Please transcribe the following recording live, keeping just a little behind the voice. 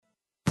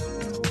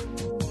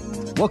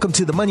Welcome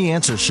to the Money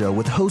Answer Show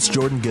with host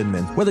Jordan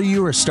Goodman. Whether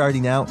you are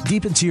starting out,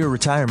 deep into your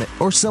retirement,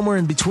 or somewhere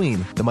in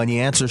between, the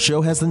Money Answer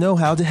Show has the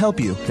know-how to help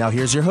you. Now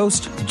here's your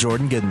host,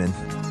 Jordan Goodman.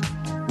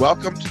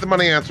 Welcome to the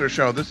Money Answer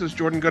Show. This is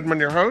Jordan Goodman,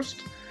 your host.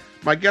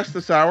 My guest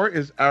this hour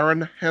is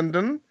Aaron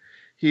Hendon.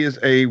 He is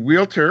a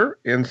realtor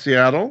in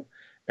Seattle,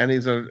 and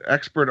he's an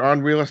expert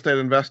on real estate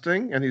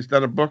investing, and he's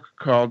done a book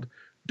called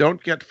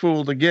Don't Get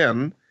Fooled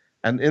Again,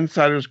 An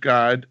Insider's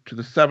Guide to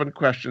the 7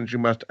 Questions You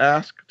Must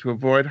Ask to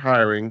Avoid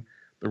Hiring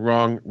the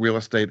Wrong Real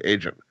Estate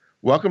Agent.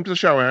 Welcome to the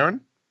show,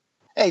 Aaron.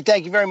 Hey,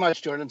 thank you very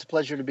much, Jordan. It's a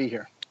pleasure to be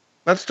here.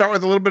 Let's start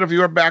with a little bit of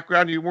your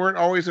background. You weren't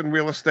always in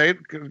real estate.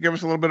 Give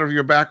us a little bit of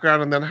your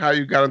background and then how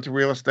you got into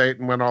real estate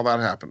and when all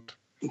that happened.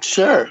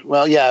 Sure.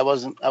 Well, yeah, I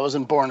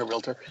wasn't born a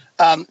realtor.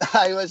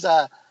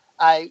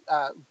 I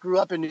grew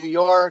up in New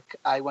York.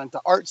 I went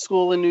to art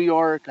school in New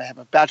York. I have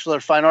a Bachelor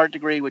of Fine Art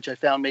degree, which I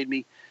found made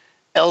me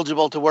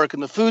eligible to work in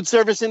the food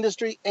service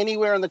industry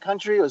anywhere in the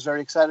country. I was very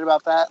excited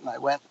about that. And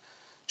I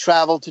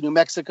traveled to New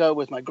Mexico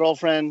with my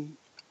girlfriend,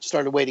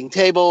 started waiting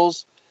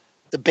tables.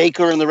 The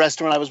baker in the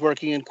restaurant I was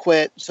working in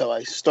quit, so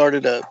I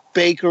started a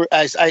baker.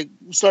 I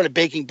started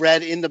baking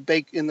bread in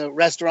the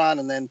restaurant,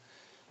 and then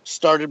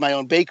started my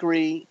own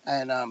bakery.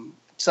 And at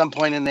some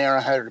point in there,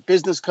 I hired a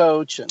business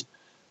coach, and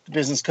the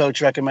business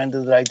coach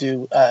recommended that I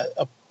do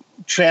a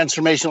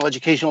transformational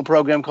educational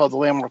program called the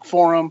Landmark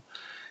Forum,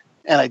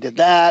 and I did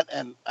that.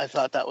 And I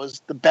thought that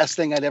was the best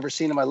thing I'd ever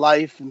seen in my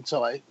life. And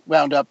so I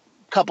wound up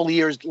a couple of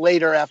years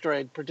later, after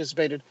I'd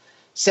participated,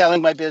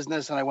 selling my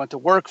business, and I went to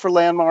work for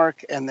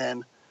Landmark, and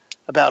then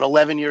about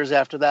 11 years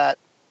after that.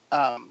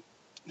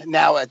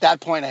 Now at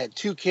that point I had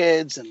 2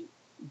 kids and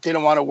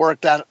didn't want to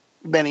work that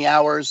many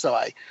hours. So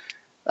I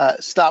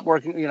stopped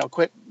working, didn't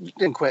quit,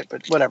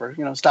 but whatever,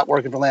 stopped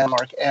working for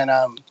Landmark. And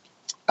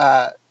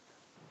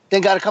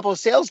then got a couple of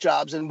sales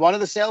jobs. And one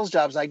of the sales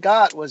jobs I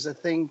got was a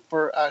thing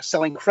for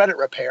selling credit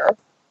repair.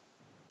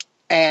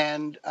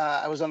 And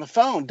I was on the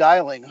phone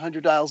dialing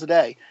 100 dials a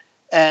day.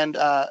 And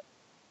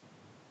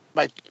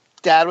my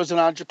dad was an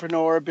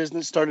entrepreneur,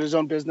 started his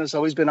own business,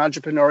 always been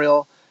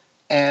entrepreneurial.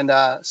 And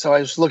so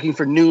I was looking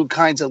for new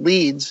kinds of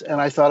leads. And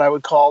I thought I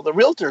would call the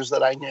realtors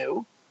that I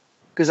knew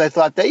because I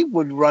thought they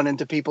would run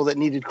into people that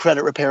needed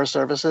credit repair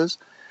services.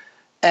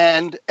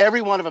 And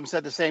every one of them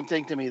said the same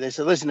thing to me. They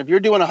said, listen, if you're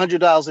doing 100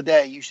 dials a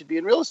day, you should be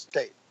in real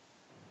estate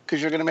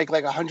because you're going to make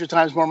like 100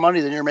 times more money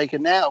than you're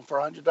making now for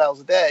 100 dials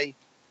a day.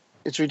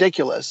 It's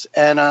ridiculous.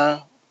 And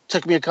it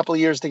took me a couple of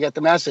years to get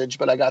the message,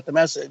 but I got the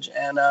message.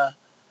 And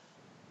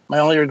my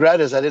only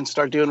regret is I didn't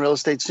start doing real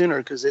estate sooner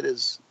because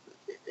it's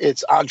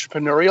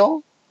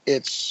entrepreneurial.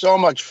 It's so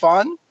much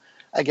fun.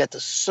 I get to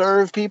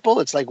serve people.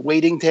 It's like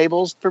waiting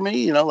tables for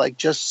me, like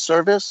just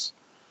service.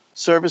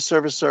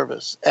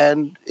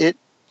 And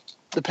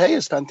the pay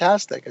is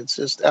fantastic. It's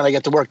just, and I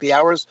get to work the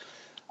hours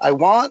I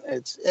want.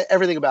 It's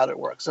everything about it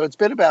works. So it's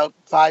been about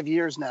 5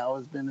 years now.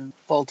 I've been a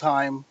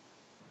full-time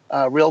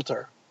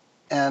realtor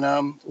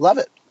and love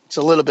it. It's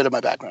a little bit of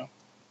my background.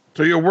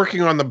 So you're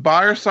working on the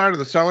buyer side or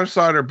the seller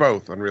side or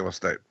both on real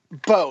estate?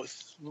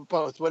 Both,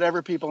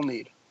 whatever people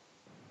need.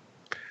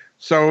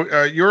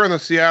 So you're in the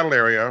Seattle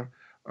area.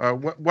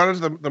 What is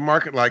the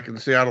market like in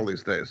Seattle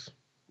these days?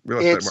 Real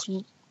estate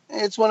market.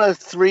 It's one of the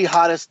 3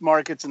 hottest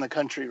markets in the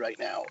country right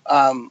now.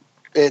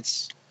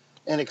 It's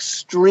an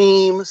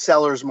extreme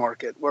seller's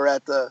market. We're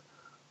at the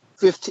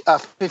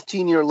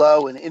 15-year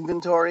low in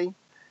inventory.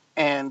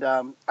 And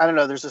I don't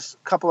know, there's a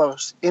couple of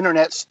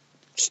internet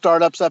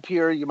startups up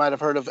here. You might have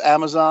heard of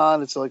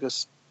Amazon. It's like a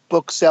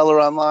bookseller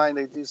online.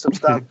 They do some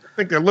stuff. I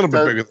think they're a little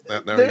bit bigger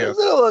than that now.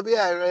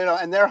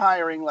 Yes. And they're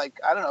hiring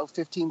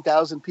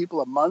 15,000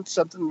 people a month,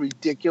 something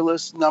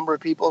ridiculous number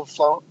of people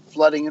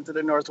flooding into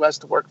the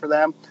Northwest to work for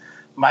them.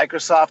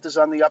 Microsoft is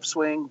on the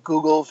upswing.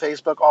 Google,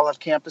 Facebook, all have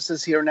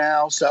campuses here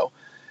now. So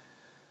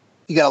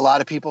you got a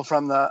lot of people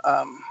from the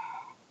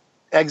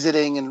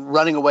exiting and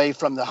running away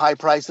from the high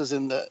prices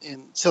in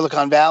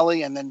Silicon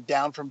Valley and then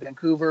down from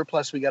Vancouver.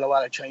 Plus we got a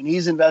lot of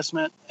Chinese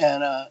investment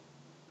and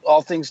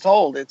all things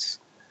told, it's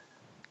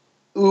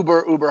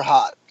uber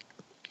hot.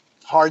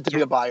 Hard to be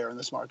a buyer in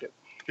this market.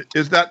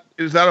 Is that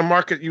a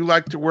market you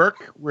like to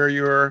work where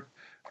you're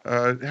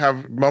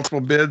have multiple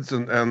bids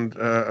and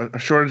a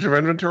shortage of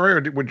inventory,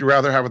 or would you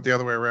rather have it the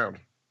other way around?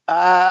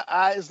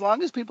 As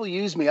long as people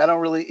use me, I don't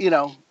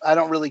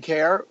really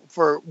care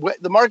for what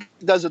the market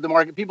does with the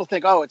market. People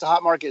think, oh, it's a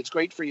hot market, it's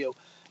great for you.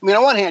 I mean,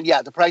 on one hand,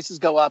 yeah, the prices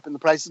go up, and the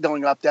prices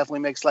going up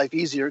definitely makes life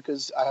easier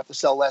because I have to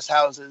sell less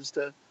houses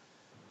to,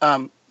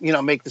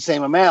 make the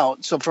same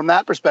amount. So from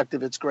that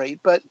perspective, it's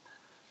great. But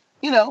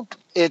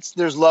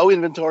there's low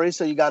inventory,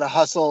 so you got to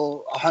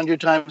hustle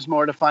 100 times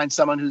more to find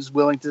someone who's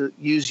willing to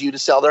use you to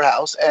sell their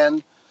house.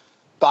 And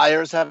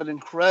buyers have an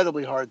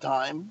incredibly hard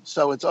time.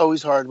 So it's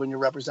always hard when you're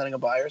representing a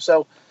buyer.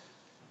 So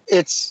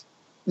it's,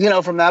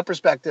 from that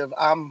perspective,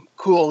 I'm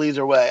cool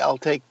either way. I'll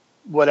take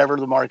whatever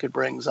the market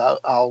brings. I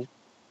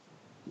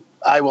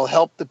will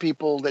help the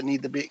people that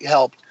need to be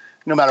helped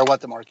no matter what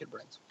the market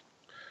brings.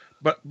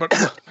 But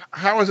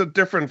how is it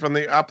different from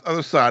the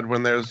other side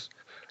when there's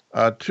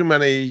too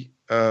many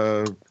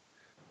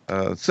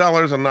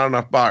sellers and not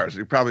enough buyers.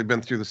 You've probably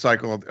been through the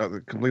cycle of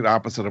the complete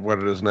opposite of what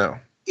it is now.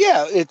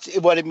 Yeah,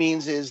 what it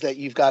means is that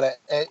you've got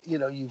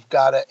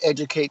to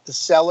educate the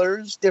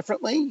sellers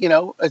differently.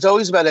 It's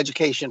always about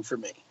education for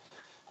me.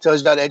 It's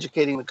always about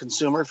educating the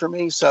consumer for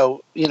me.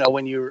 So,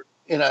 when you're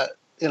in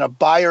a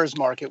buyer's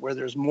market where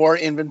there's more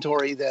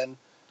inventory than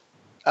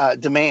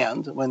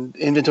demand, when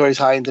inventory is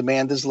high and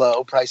demand is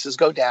low, prices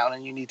go down,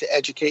 and you need to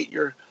educate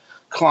your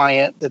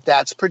client that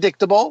that's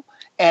predictable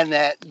and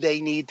that they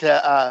need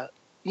to,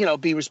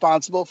 be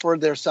responsible for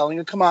their selling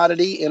a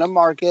commodity in a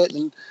market.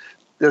 And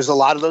there's a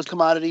lot of those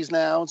commodities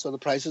now, so the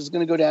price is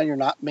going to go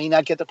down. May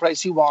not get the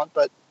price you want,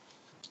 but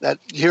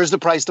here's the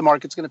price the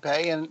market's going to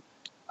pay. And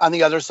on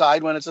the other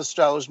side, when it's a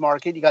seller's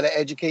market, you got to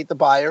educate the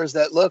buyers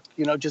that, look,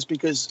 just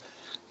because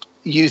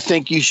you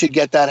think you should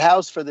get that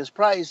house for this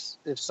price,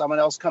 if someone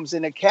else comes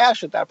in at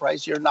cash at that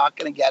price, you're not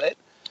going to get it.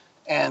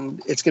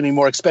 And it's going to be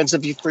more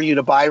expensive for you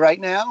to buy right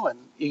now. And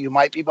you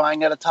might be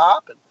buying at a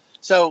top. And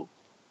so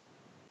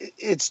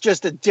it's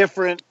just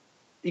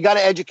you got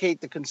to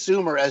educate the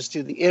consumer as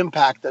to the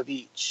impact of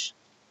each.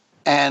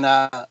 And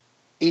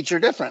each are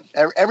different.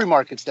 Every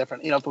market's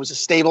different. If it was a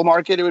stable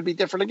market, it would be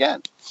different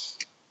again.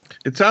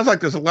 It sounds like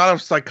there's a lot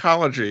of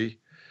psychology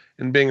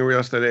in being a real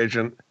estate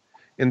agent,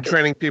 in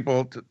training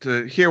people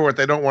to hear what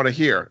they don't want to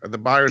hear. The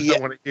buyers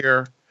don't want to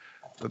hear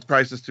the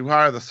price is too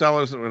high. The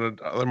sellers in the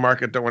other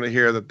market don't want to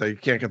hear that they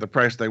can't get the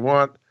price they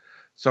want.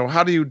 So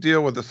how do you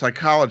deal with the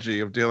psychology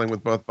of dealing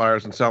with both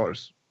buyers and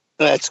sellers?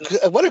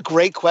 What a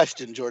great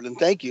question, Jordan.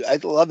 Thank you. I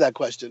love that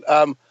question.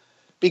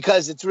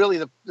 Because it's really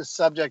the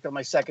subject of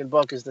my second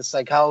book is the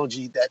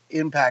psychology that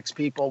impacts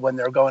people when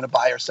they're going to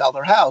buy or sell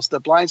their house, the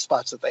blind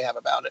spots that they have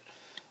about it.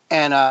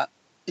 And, I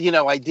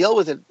deal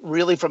with it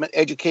really from an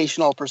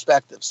educational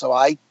perspective. So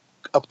I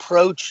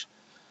approach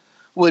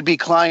would-be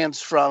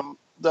clients from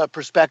the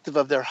perspective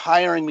of they're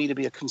hiring me to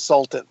be a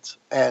consultant,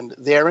 and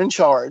they're in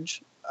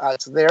charge.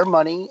 It's their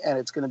money, and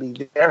it's going to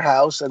be their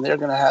house, and they're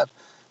going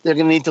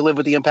to need to live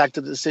with the impact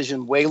of the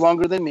decision way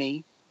longer than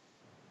me.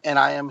 And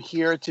I am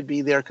here to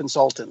be their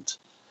consultant.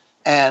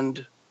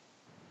 And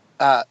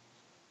I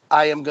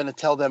am going to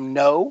tell them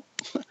no,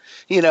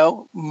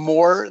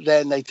 more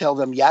than they tell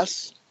them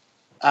yes.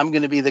 I'm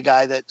going to be the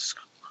guy that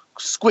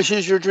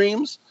squishes your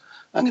dreams.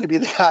 I'm going to be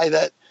the guy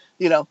that,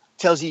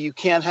 tells you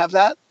can't have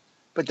that.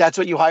 But that's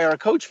what you hire a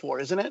coach for,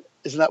 isn't it?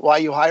 Isn't that why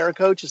you hire a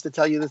coach, is to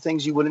tell you the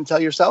things you wouldn't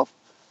tell yourself?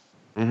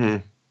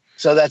 Mm-hmm.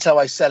 So that's how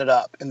I set it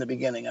up in the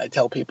beginning. I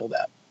tell people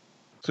that.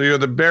 So you're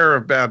the bearer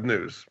of bad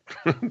news.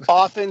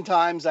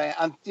 Oftentimes I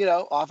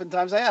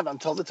am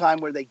until the time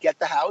where they get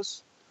the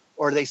house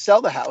or they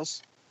sell the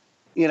house.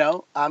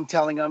 I'm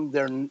telling them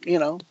I'm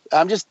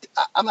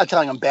not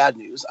telling them bad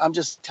news. I'm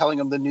just telling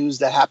them the news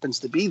that happens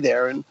to be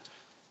there. And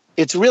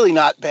it's really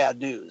not bad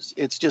news.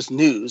 It's just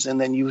news. And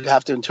then you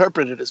have to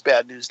interpret it as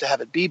bad news to have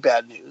it be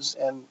bad news.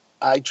 And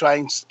I try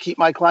and keep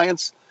my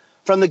clients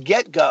from the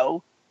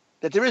get-go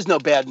that there is no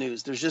bad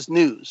news. There's just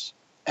news.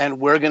 And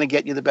we're going to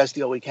get you the best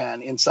deal we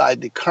can inside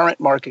the current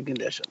market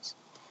conditions.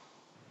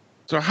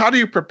 So how do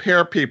you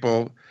prepare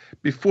people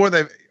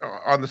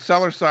on the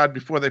seller side,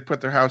 before they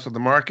put their house on the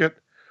market,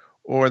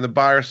 or on the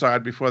buyer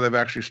side, before they've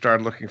actually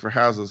started looking for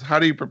houses? How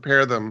do you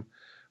prepare them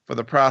for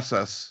the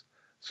process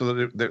so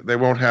that they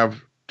won't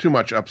have too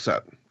much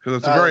upset? Because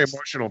it's a very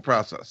emotional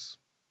process.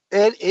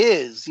 It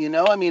is.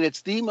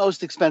 It's the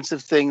most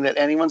expensive thing that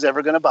anyone's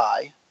ever going to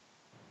buy.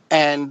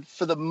 And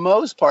for the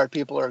most part,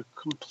 people are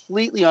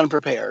completely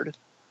unprepared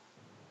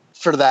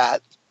for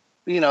that.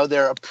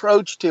 Their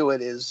approach to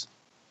it is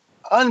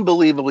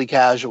unbelievably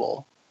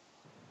casual,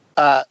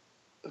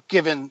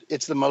 given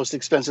it's the most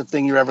expensive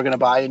thing you're ever going to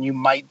buy, and you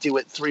might do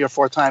it 3 or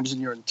 4 times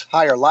in your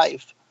entire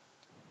life.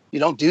 You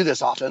don't do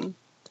this often.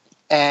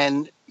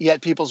 And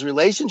yet people's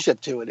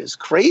relationship to it is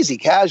crazy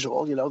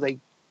casual. They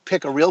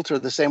pick a realtor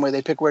the same way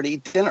they pick where to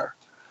eat dinner.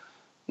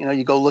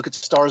 You go look at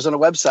stars on a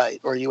website,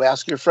 or you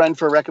ask your friend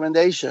for a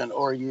recommendation,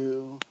 or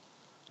you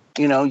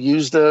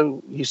use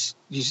the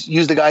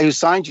guy whose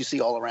signs you see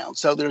all around.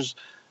 So there's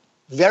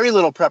very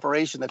little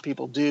preparation that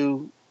people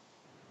do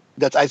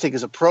that I think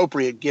is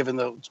appropriate given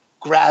the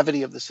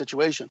gravity of the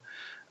situation.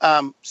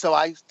 So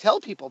I tell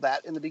people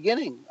that in the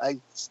beginning. I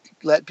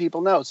let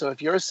people know. So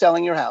if you're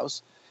selling your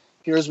house,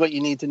 here's what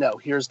you need to know.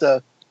 Here's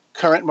the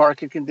current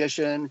market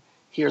condition.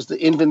 Here's the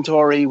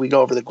inventory. We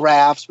go over the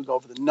graphs. We go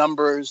over the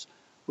numbers.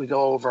 We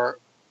go over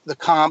the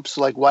comps,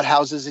 like what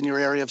houses in your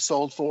area have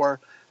sold for.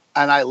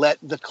 And I let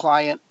the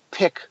client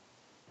pick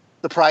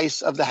the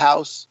price of the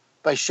house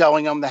by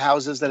showing them the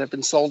houses that have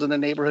been sold in the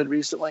neighborhood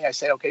recently. I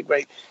say, okay,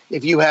 great.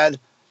 If you had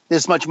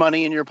this much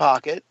money in your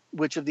pocket,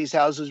 which of these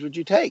houses would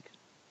you take?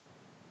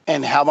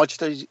 And how much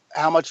is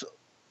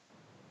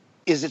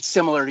it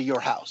similar to your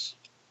house?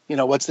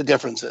 What's the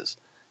differences?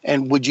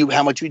 And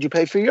how much would you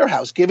pay for your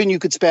house? Given you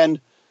could spend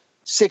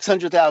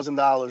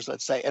 $600,000,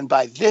 let's say, and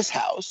buy this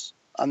house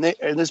in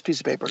this piece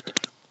of paper,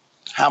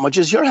 how much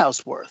is your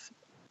house worth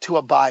to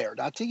a buyer?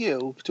 Not to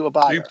you, to a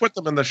buyer. So you put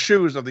them in the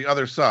shoes of the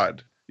other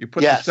side. You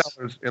put the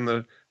sellers in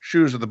the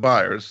shoes of the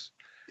buyers.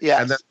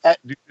 Yes. And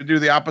then you do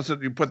the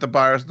opposite. You put the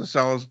buyers and the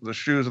sellers, the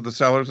shoes of the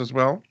sellers as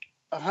well.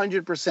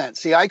 100%.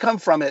 See, I come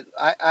from it.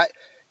 I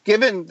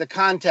given the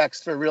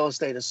context for real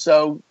estate is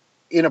so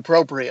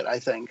inappropriate, I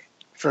think,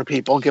 for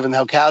people, given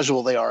how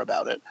casual they are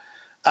about it.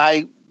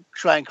 I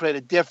try and create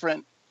a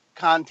different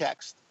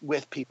context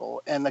with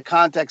people. And the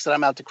context that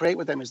I'm out to create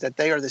with them is that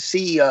they are the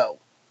CEO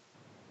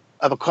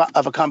of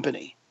a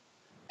company.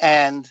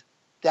 And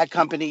that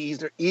company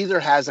either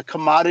has a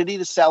commodity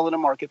to sell in a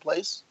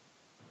marketplace.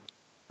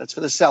 That's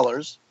for the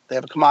sellers. They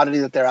have a commodity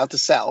that they're out to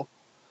sell.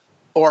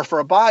 Or for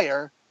a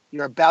buyer,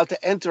 you're about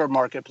to enter a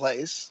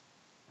marketplace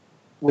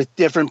with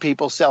different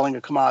people selling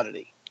a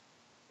commodity.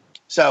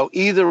 So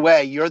either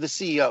way, you're the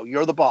CEO,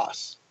 you're the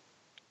boss.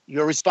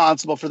 You're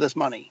responsible for this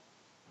money.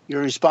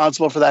 You're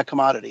responsible for that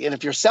commodity. And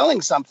if you're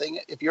selling something,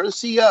 if you're the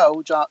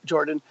CEO,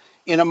 Jordan,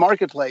 in a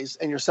marketplace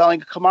and you're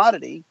selling a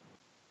commodity,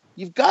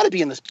 you've got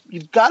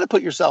to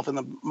put yourself in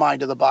the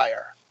mind of the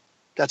buyer.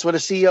 That's what a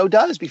CEO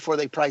does before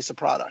they price a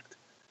product.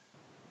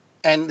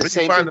 And the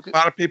same thing. A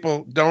lot of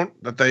people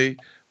don't, that they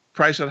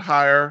price it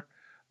higher.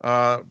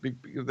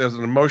 There's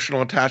an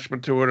emotional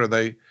attachment to it, or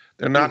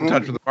they're not in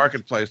touch with the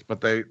marketplace,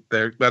 but they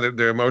let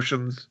their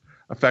emotions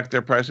affect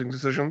their pricing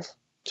decisions.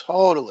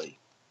 Totally.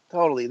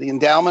 The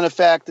endowment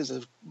effect is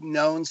a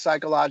known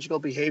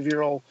psychological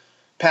behavioral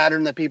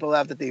pattern that people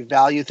have, that they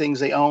value things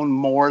they own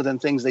more than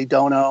things they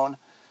don't own.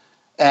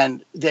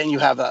 And then you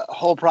have a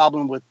whole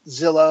problem with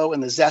Zillow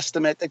and the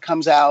Zestimate that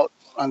comes out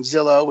on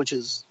Zillow, which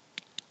is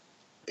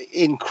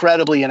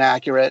incredibly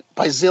inaccurate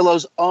by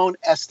Zillow's own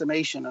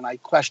estimation. And I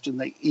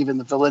question even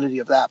the validity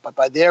of that. But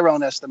by their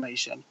own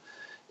estimation,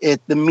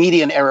 the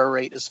median error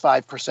rate is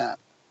 5%.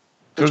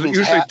 So is it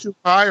usually too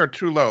high or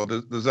too low,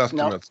 the Zestimates?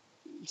 No,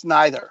 it's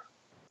neither.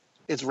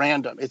 It's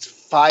random. It's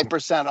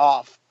 5%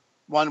 off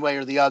one way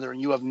or the other, and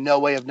you have no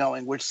way of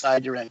knowing which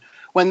side you're in.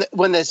 When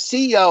the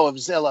CEO of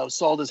Zillow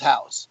sold his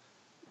house,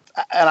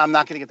 and I'm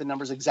not going to get the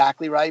numbers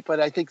exactly right, but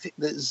I think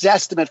the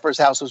Zestimate for his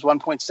house was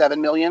 $1.7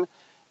 million,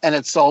 and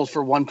it sold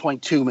for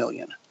 $1.2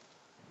 million.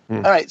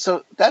 All right,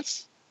 so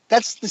that's the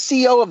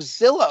CEO of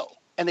Zillow,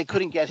 and they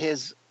couldn't get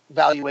his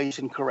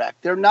valuation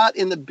correct. They're not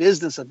in the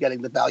business of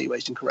getting the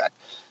valuation correct.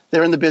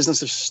 They're in the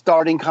business of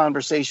starting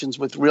conversations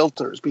with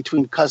realtors,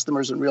 between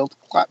customers and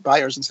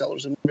buyers and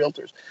sellers and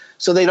realtors.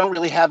 So they don't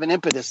really have an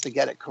impetus to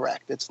get it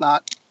correct. It's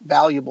not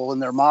valuable in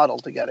their model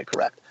to get it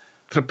correct.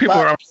 So people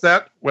are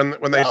upset when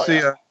they see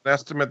an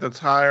estimate that's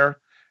higher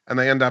and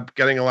they end up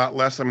getting a lot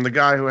less. I mean, the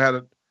guy who had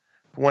it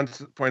for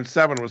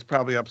 1.7 was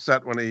probably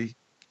upset when he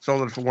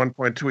sold it for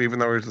 1.2, even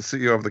though he was the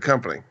CEO of the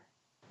company.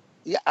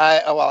 Yeah,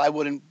 I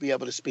wouldn't be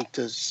able to speak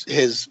to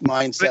his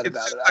mindset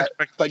about it.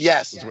 But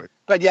yes.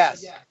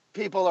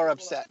 People are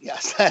upset.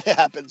 Yes, that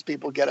happens.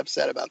 People get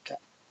upset about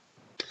that.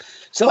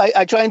 So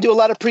I try and do a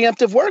lot of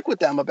preemptive work with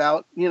them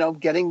about,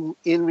 getting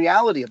in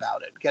reality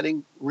about it,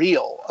 getting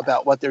real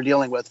about what they're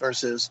dealing with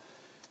versus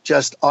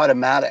just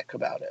automatic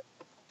about it.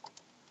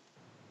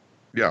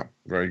 Yeah,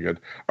 very good.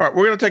 All right,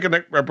 we're going to take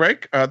a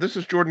break. This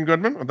is Jordan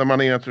Goodman of the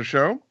Money Answer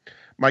Show.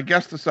 My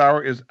guest this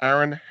hour is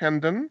Aaron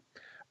Hendon.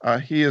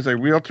 He is a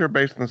realtor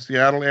based in the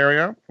Seattle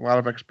area, a lot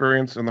of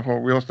experience in the whole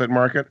real estate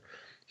market.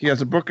 He has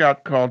a book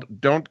out called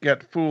Don't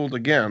Get Fooled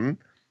Again,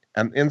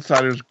 an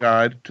insider's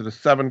guide to the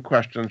 7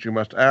 questions you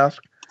must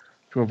ask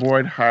to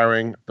avoid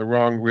hiring the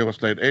wrong real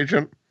estate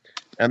agent.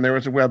 And there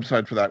is a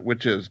website for that,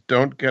 which is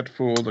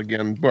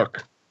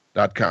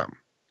don'tgetfooledagainbook.com.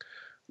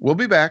 We'll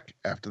be back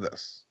after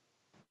this.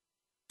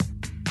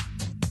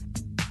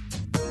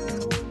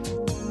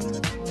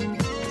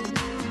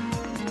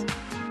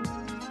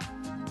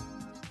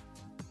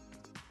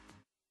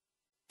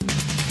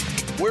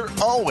 We're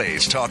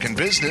always talking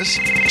business.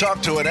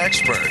 Talk to an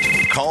expert.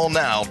 Call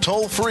now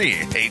toll free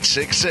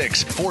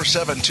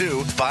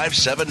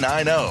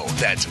 866-472-5790.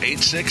 That's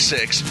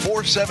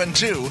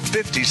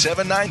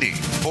 866-472-5790.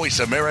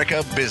 Voice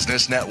America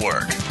Business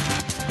Network.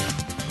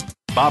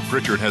 Bob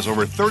Pritchard has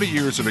over 30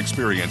 years of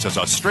experience as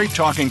a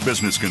straight-talking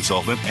business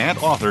consultant and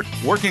author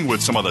working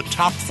with some of the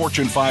top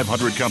Fortune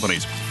 500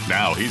 companies.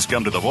 Now he's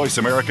come to the Voice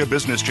America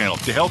Business Channel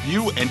to help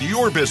you and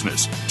your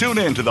business. Tune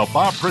in to the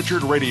Bob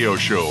Pritchard Radio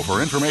Show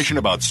for information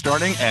about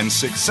starting and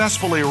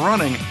successfully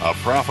running a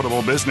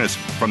profitable business.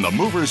 From the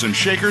movers and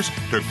shakers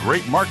to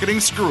great marketing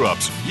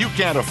screw-ups, you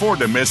can't afford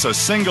to miss a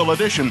single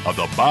edition of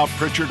the Bob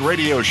Pritchard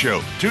Radio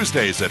Show.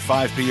 Tuesdays at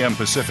 5 p.m.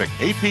 Pacific,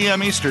 8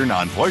 p.m. Eastern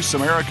on Voice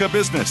America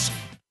Business.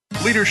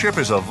 Leadership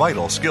is a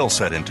vital skill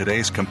set in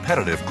today's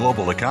competitive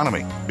global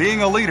economy.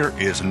 Being a leader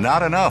is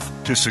not enough.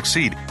 To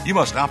succeed, you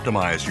must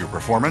optimize your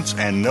performance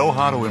and know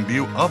how to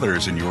imbue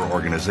others in your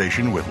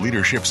organization with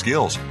leadership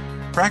skills.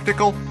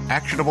 Practical,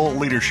 actionable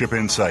leadership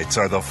insights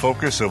are the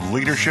focus of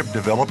Leadership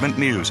Development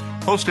News,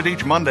 hosted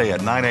each Monday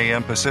at 9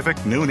 a.m.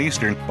 Pacific, noon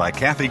Eastern by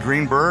Kathy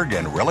Greenberg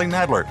and Relly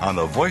Nadler on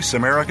the Voice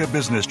America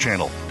Business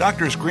Channel.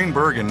 Doctors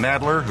Greenberg and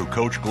Nadler, who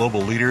coach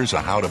global leaders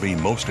on how to be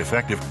most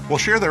effective, will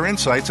share their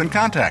insights and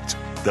contacts.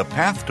 The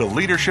path to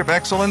leadership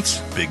excellence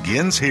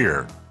begins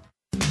here.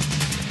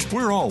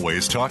 We're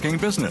always talking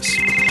business.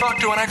 Talk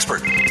to an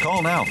expert.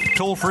 Call now,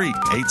 toll free,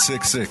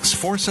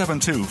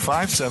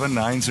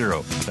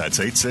 866-472-5790. That's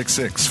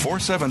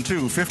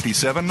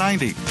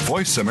 866-472-5790.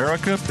 Voice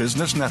America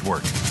Business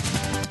Network.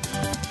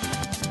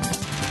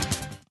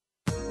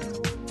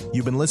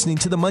 You've been listening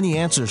to the Money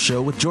Answer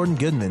Show with Jordan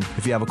Goodman.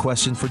 If you have a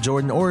question for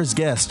Jordan or his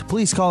guest,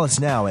 please call us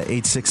now at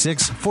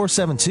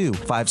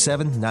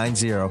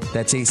 866-472-5790.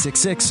 That's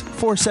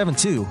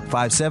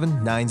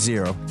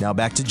 866-472-5790. Now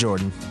back to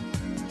Jordan.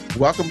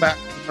 Welcome back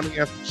to the Money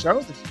Answer Show.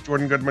 This is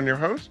Jordan Goodman, your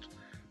host.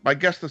 My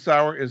guest this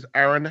hour is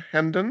Aaron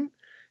Hendon.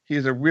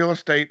 He's a real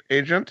estate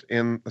agent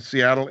in the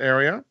Seattle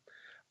area,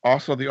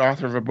 also the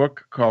author of a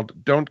book called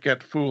Don't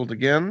Get Fooled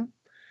Again,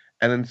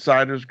 an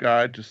insider's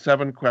guide to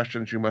 7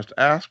 questions you must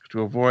ask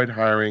to avoid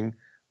hiring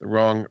the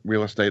wrong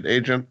real estate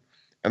agent.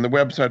 And the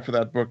website for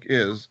that book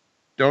is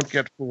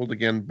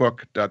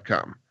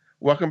don'tgetfooledagainbook.com.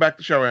 Welcome back to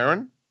the show,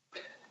 Aaron.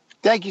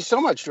 Thank you so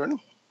much, Jordan.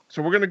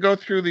 So we're going to go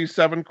through these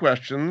 7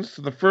 questions.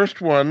 So the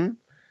first one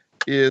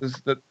is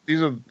that these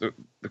are the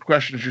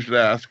questions you should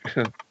ask.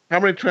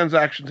 How many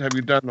transactions have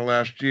you done in the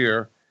last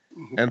year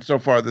and so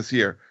far this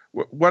year?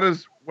 What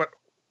does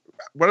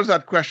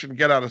that question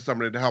get out of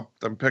somebody to help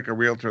them pick a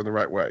realtor in the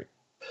right way?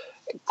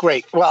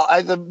 Great. Well,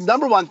 the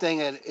number one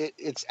thing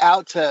it's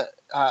out to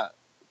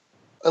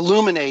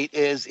illuminate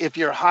is if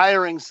you're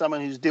hiring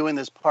someone who's doing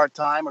this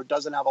part-time or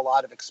doesn't have a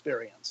lot of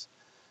experience.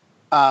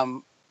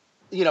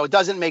 It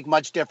doesn't make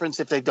much difference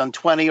if they've done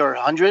 20 or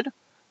 100,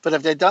 but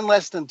if they've done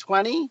less than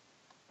 20,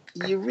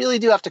 you really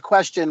do have to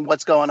question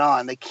what's going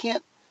on. They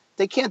can't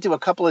do a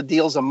couple of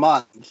deals a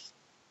month.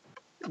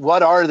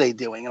 What are they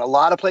doing? In a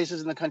lot of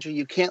places in the country,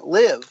 you can't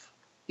live.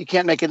 You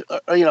can't make it,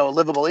 a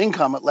livable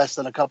income at less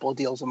than a couple of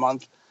deals a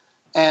month.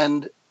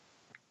 And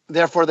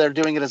therefore, they're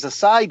doing it as a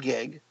side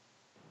gig.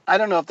 I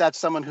don't know if that's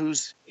someone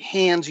whose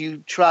hands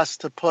you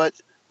trust to put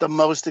the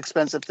most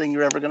expensive thing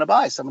you're ever going to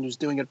buy. Someone who's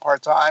doing it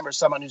part-time, or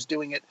someone who's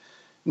doing it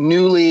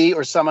newly,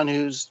 or someone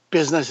whose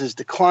business is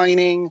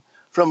declining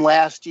from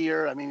last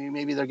year. I mean,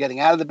 maybe they're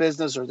getting out of the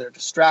business, or they're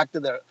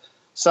distracted.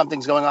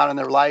 Something's going on in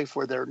their life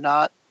where they're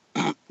not,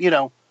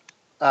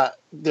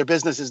 their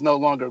business is no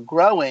longer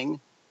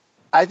growing.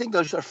 I think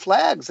those are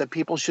flags that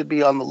people should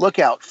be on the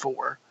lookout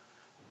for,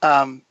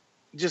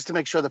 just to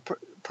make sure the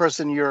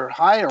person you're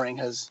hiring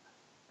has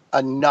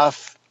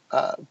enough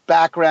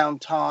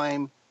background,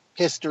 time,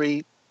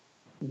 history,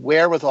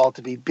 wherewithal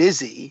to be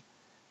busy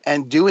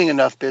and doing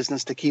enough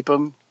business to keep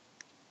them,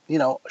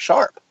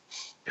 sharp.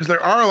 Because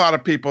there are a lot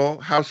of people,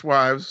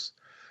 housewives,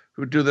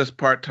 who do this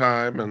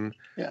part-time, and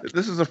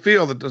this is a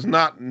field that does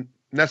not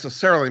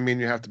necessarily mean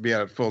you have to be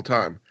at it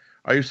full-time.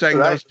 Are you saying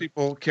those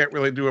people can't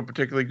really do a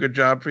particularly good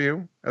job for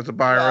you as a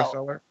buyer or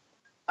seller?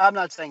 I'm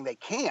not saying they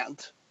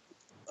can't.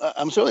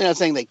 I'm certainly not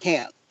saying they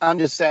can't. I'm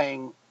just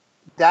saying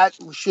that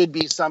should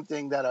be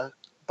something that a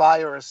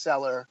buyer or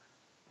seller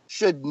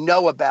should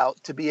know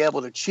about to be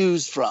able to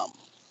choose from.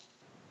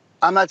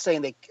 I'm not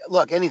saying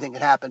anything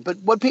can happen. But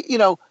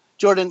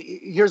Jordan,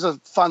 here's a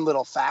fun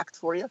little fact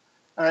for you.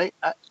 All right.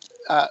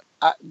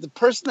 The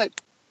person that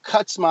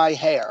cuts my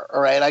hair, all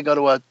right, I go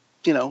to a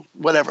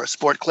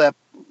Sport Clip,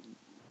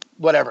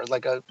 whatever,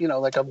 like a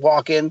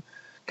walk-in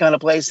kind of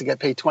place to get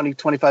paid $20,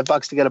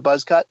 $25 to get a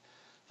buzz cut.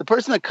 The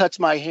person that cuts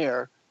my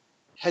hair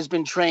has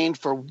been trained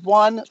for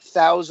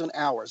 1,000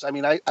 hours. I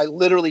mean, I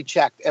literally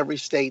checked every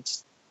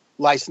state's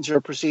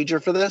licensure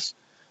procedure for this.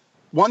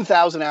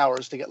 1,000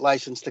 hours to get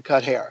licensed to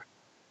cut hair.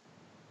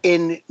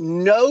 In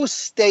no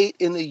state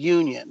in the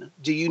union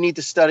do you need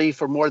to study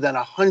for more than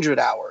 100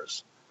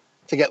 hours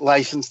to get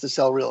licensed to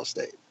sell real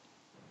estate.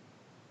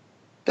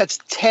 That's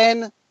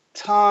 10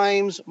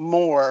 times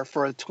more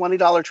for a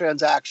 $20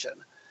 transaction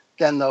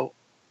than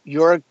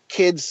your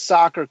kid's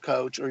soccer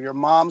coach or your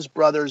mom's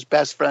brother's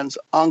best friend's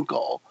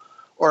uncle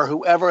or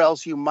whoever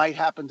else you might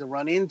happen to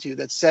run into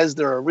that says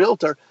they're a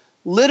realtor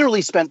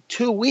literally spent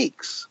 2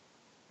 weeks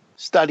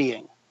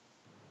studying.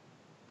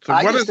 So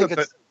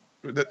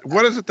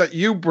what is it that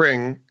you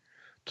bring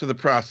to the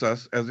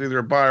process as either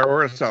a buyer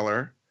or a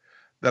seller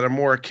that a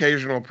more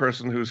occasional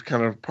person who's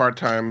kind of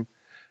part-time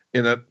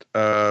in it,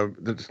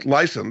 that's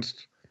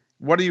licensed,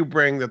 what do you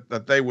bring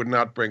that they would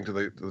not bring to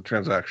the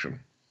transaction?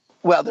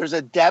 Well, there's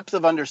a depth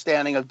of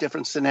understanding of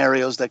different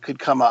scenarios that could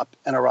come up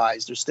and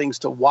arise. There's things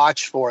to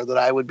watch for that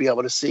I would be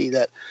able to see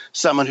that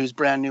someone who's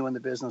brand new in the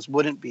business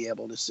wouldn't be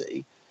able to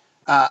see.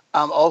 I'm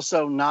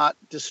also not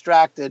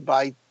distracted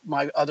by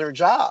my other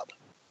job.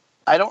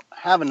 I don't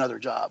have another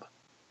job.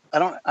 I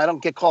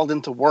don't get called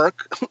into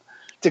work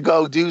to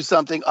go do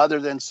something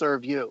other than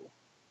serve you.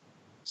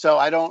 So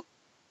I don't,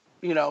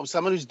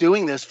 someone who's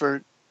doing this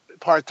for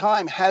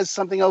part-time has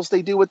something else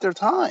they do with their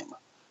time.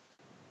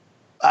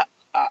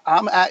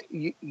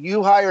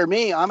 You hire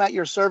me, I'm at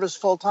your service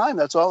full-time.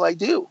 That's all I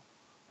do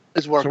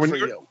is work for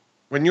you.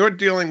 When you're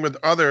dealing with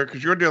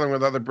because you're dealing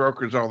with other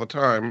brokers all the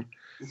time,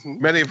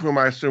 many of whom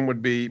I assume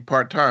would be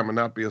part-time and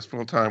not be as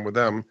full-time with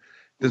them,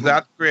 does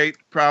that create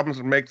problems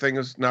and make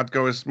things not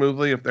go as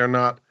smoothly if they're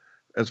not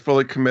as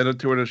fully committed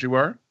to it as you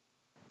are?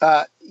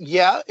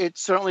 Yeah, it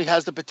certainly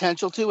has the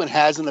potential to and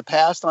has in the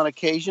past on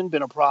occasion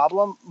been a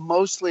problem.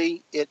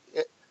 Mostly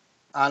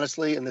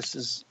honestly, and this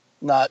is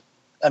not,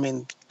 I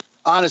mean,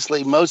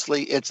 honestly,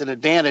 mostly it's an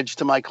advantage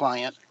to my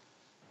client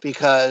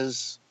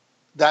because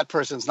that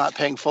person's not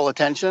paying full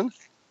attention,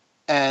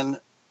 and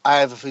I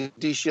have a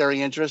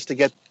fiduciary interest to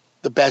get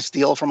the best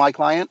deal for my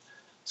client.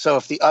 So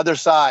if the other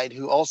side,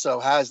 who also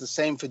has the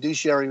same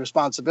fiduciary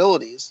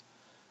responsibilities,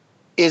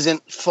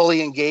 isn't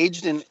fully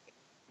engaged in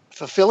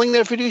fulfilling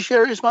their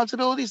fiduciary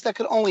responsibilities, that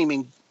could only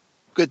mean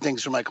good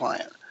things for my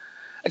client.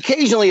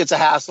 Occasionally it's a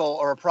hassle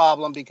or a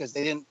problem because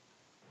they didn't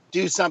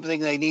do something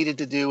they needed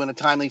to do in a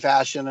timely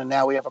fashion, and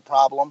now we have a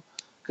problem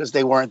because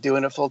they weren't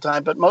doing it full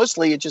time. But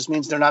mostly it just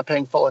means they're not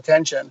paying full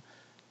attention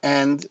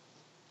and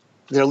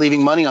they're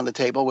leaving money on the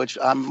table, which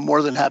I'm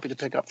more than happy to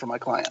pick up for my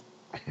client.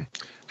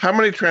 How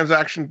many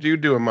transactions do you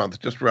do a month,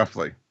 just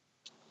roughly?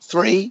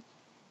 3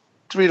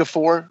 to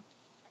 4.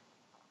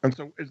 And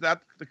so is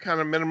that the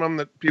kind of minimum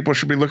that people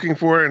should be looking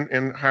for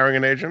in hiring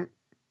an agent?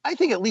 I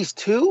think at least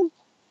 2,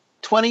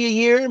 20 a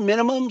year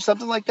minimum,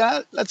 something like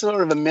that. That's sort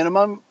of a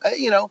minimum.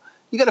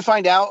 You got to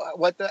find out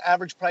what the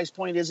average price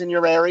point is in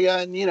your area.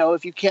 And,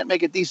 if you can't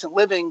make a decent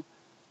living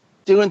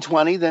doing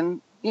 20,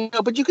 then,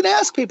 but you can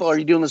ask people, are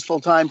you doing this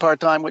full time, part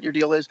time, what your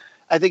deal is?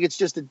 I think it's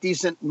just a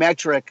decent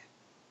metric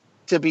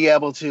to be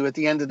able to, at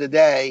the end of the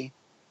day,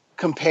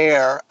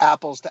 compare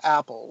apples to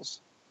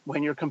apples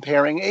when you're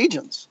comparing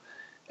agents.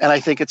 And I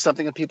think it's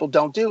something that people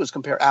don't do is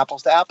compare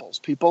apples to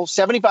apples.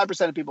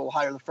 75% of people will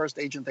hire the first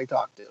agent they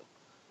talk to.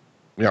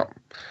 Yeah.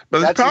 But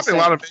there's That's probably insane. a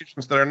lot of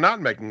agents that are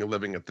not making a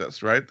living at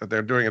this, right? That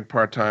they're doing it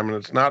part-time and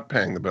it's not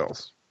paying the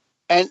bills.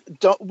 And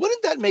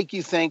wouldn't that make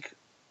you think,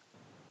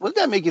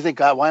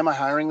 God, why am I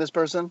hiring this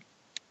person?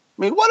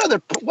 I mean, what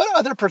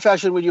other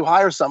profession would you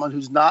hire someone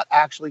who's not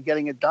actually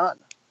getting it done?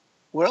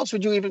 Where else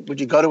would you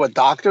go to a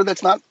doctor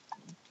that's not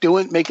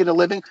making a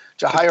living?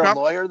 Would you hire a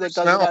lawyer that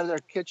does it out of their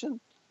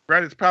kitchen?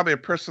 Right. It's probably a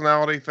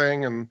personality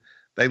thing and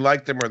they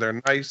like them or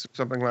they're nice or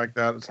something like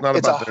that. It's not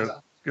about their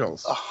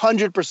skills.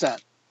 100%.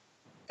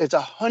 It's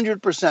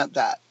 100%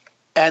 that.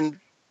 And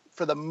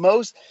for the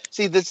most,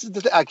 see,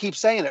 I keep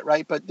saying it,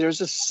 right? But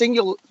there's a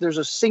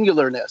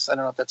singularness. I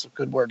don't know if that's a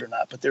good word or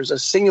not, but there's a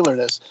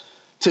singularness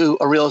to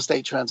a real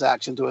estate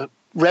transaction, to a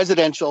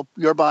residential,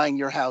 you're buying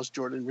your house,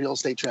 Jordan, real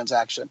estate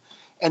transaction.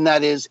 And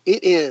that is,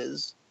 it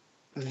is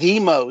the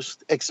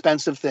most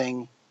expensive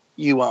thing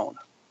you own.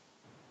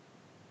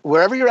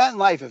 Wherever you're at in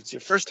life, if it's your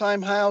first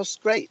time house,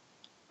 great.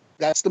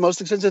 That's the most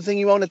expensive thing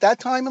you own at that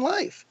time in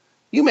life.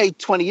 You may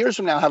 20 years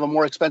from now have a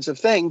more expensive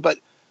thing, but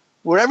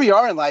wherever you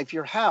are in life,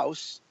 your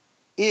house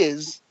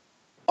is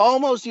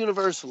almost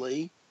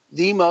universally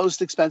the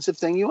most expensive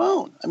thing you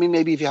own. I mean,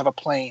 maybe if you have a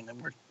plane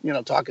and we're,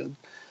 talking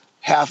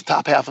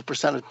top half a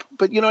percentage,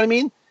 but you know what I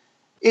mean?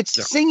 It's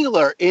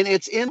singular in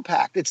its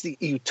impact.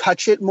 You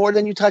touch it more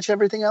than you touch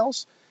everything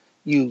else.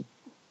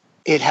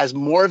 It has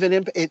more of an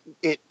impact.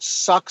 It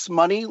sucks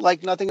money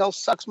like nothing else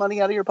sucks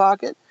money out of your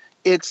pocket.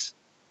 It's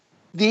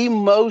the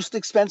most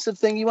expensive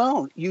thing you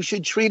own. You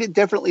should treat it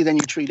differently than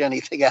you treat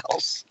anything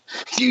else.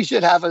 You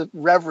should have a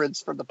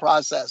reverence for the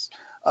process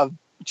of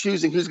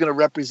choosing who's going to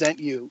represent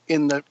you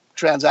in the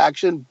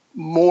transaction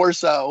more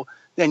so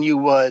than you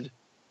would,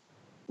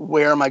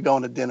 where am I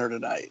going to dinner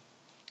tonight?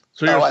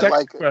 So your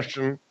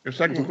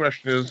second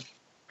question is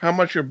how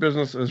much your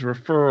business is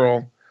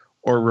referral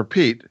or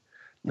repeat.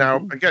 Now,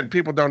 again,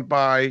 people don't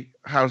buy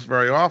a house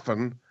very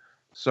often,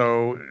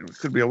 so it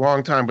could be a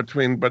long time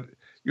between, but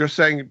you're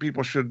saying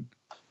people should,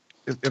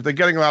 if they're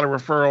getting a lot of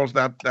referrals,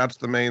 that's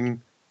the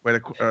main way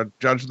to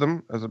judge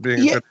them as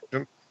being a good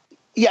agent?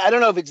 Yeah, I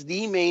don't know if it's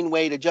the main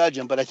way to judge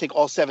them, but I think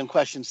all 7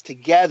 questions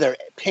together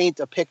paint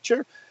a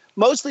picture.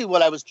 Mostly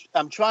what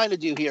I'm trying to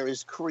do here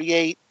is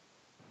create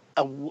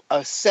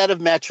a set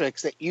of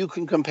metrics that you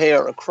can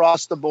compare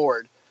across the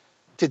board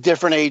to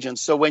different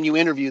agents. So when you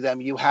interview them,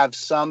 you have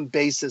some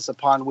basis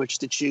upon which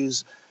to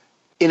choose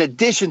in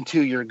addition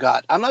to your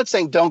gut. I'm not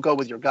saying don't go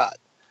with your gut.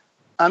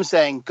 I'm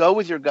saying go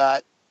with your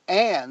gut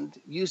and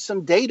use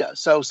some data.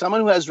 So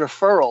someone who has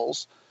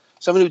referrals,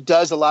 someone who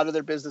does a lot of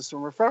their business from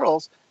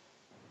referrals,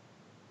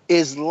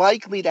 is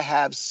likely to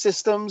have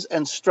systems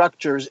and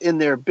structures in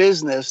their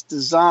business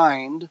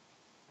designed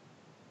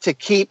to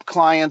keep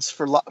clients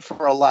for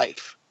a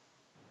life.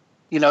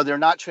 They're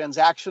not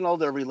transactional,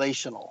 they're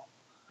relational.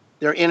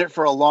 They're in it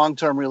for a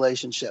long-term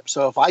relationship.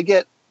 So if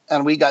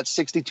we got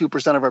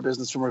 62% of our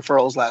business from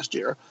referrals last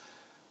year,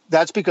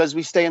 that's because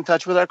we stay in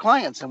touch with our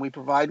clients and we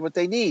provide what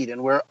they need.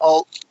 And we're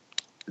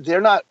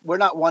not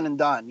one and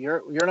done.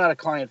 You're not a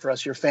client for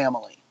us, you're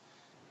family.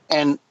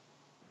 And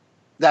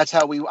that's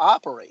how we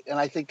operate. And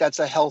I think that's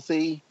a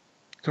healthy.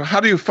 So how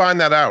do you find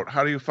that out?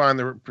 How do you find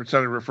the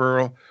percentage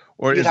referral?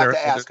 Or you'd have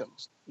to ask them.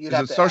 Is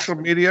it social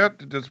media?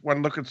 Does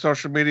one look at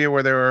social media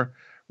where there are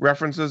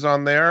references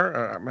on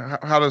there?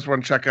 How does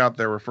one check out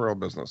their referral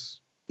business?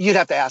 You'd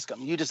have to ask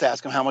them. You just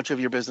ask them how much of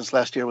your business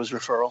last year was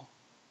referral.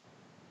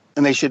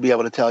 And they should be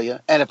able to tell you.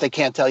 And if they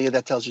can't tell you,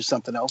 that tells you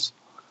something else.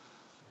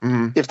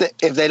 Mm-hmm.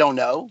 If they don't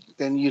know,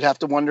 then you'd have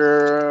to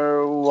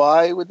wonder,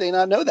 why would they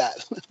not know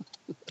that?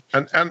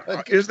 And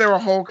is there a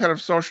whole kind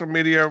of social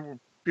media,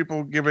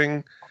 people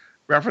giving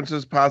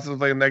references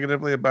positively and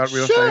negatively about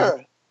real estate?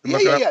 Sure.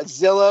 Yeah.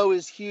 Zillow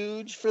is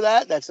huge for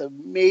that. That's a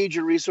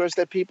major resource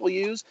that people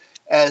use.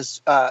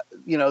 As the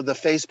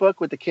Facebook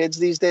with the kids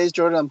these days,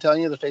 Jordan, I'm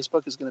telling you, the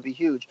Facebook is going to be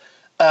huge.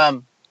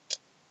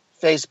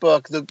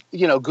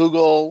 Facebook,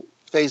 Google,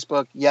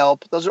 Facebook,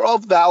 Yelp, those are all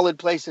valid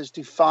places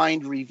to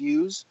find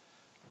reviews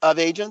of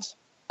agents.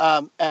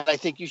 And I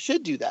think you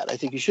should do that. I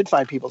think you should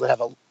find people that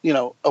have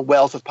a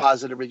wealth of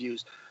positive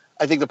reviews.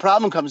 I think the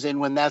problem comes in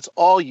when that's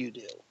all you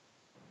do.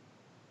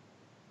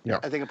 Yeah.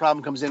 I think a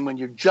problem comes in when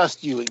you're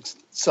just using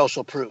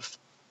social proof.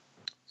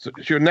 So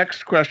your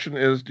next question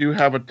is, do you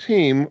have a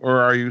team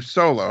or are you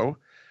solo?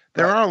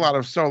 There are a lot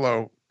of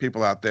solo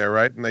people out there,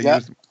 right? And they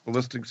use the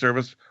listing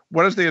service.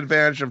 What is the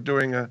advantage of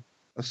doing a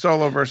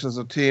solo versus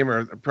a team,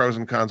 or the pros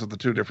and cons of the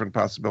two different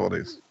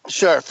possibilities?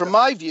 Sure. From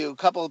my view, a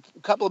couple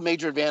of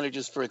major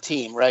advantages for a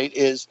team, right,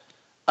 is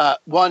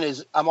one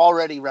is I'm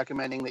already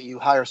recommending that you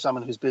hire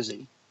someone who's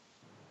busy,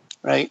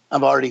 right?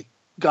 I've already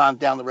gone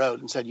down the road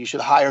and said you should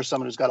hire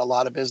someone who's got a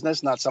lot of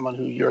business, not someone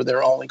who you're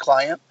their only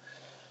client.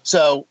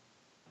 So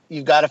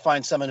you've got to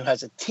find someone who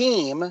has a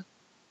team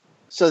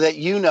so that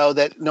you know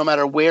that no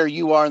matter where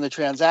you are in the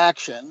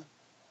transaction,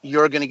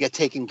 you're going to get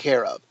taken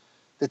care of.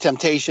 The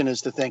temptation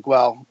is to think,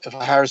 well, if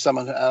I hire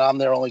someone and I'm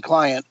their only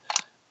client,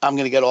 I'm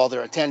going to get all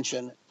their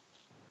attention.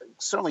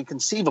 It's certainly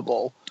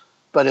conceivable,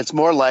 but it's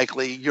more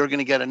likely you're going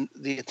to get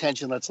the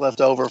attention that's left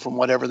over from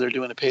whatever they're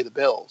doing to pay the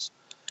bills.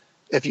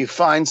 If you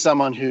find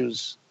someone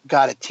who's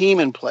got a team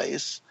in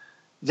place,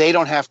 they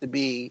don't have to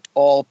be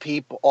all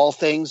people, all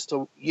things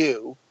to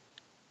you.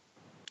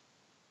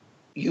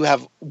 You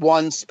have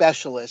one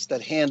specialist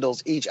that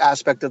handles each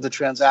aspect of the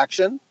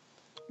transaction.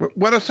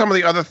 What are some of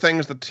the other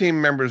things the team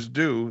members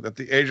do that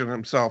the agent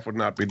himself would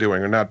not be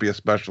doing or not be a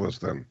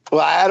specialist in? Well,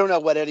 I don't know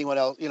what anyone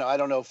else, I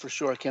don't know for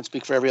sure. I can't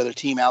speak for every other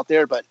team out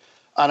there, but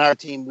on our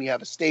team, we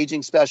have a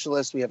staging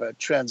specialist. We have a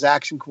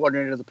transaction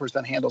coordinator, the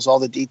person that handles all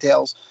the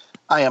details.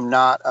 I am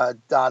not a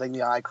dotting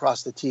the I,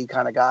 cross the T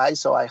kind of guy,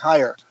 so I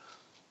hire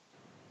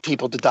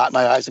people to dot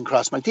my I's and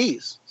cross my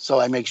T's. So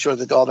I make sure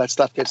that all that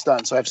stuff gets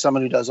done. So I have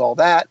someone who does all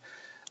that.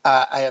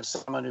 I have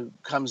someone who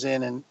comes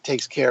in and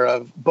takes care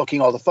of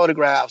booking all the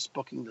photographs,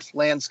 booking this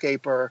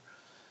landscaper,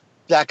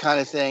 that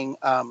kind of thing.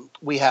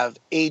 We have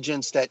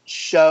agents that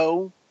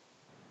show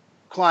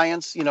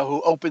clients,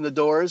 who open the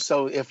doors.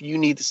 So if you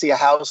need to see a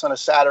house on a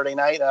Saturday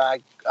night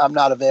and I'm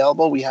not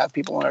available, we have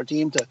people on our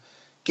team to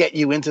get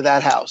you into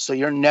that house. So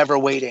you're never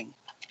waiting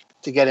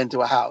to get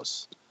into a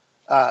house.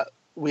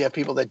 We have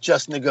people that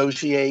just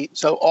negotiate.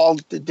 So all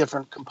the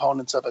different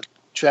components of a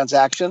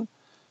transaction,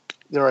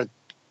 there are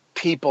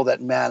people that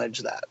manage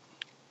that.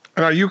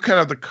 And are you kind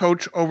of the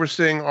coach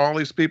overseeing all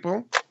these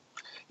people?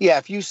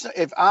 Yeah,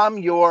 if I'm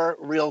your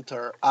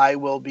realtor, I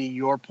will be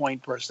your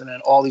point person,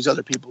 and all these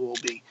other people will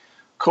be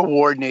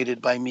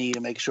coordinated by me to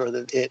make sure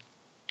that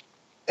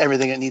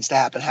everything that needs to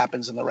happen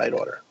happens in the right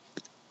order.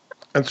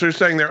 And so you're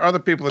saying there are other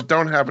people that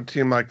don't have a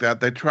team like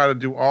that. They try to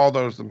do all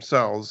those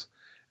themselves,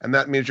 and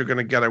that means you're going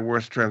to get a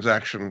worse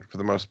transaction for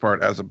the most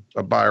part as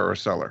a buyer or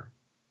seller.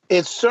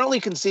 It's certainly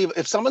conceivable.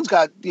 If someone's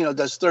got,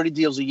 does 30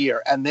 deals a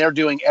year and they're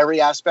doing every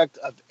aspect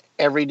of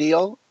every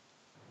deal,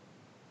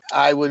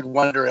 I would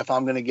wonder if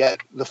I'm going to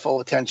get the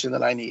full attention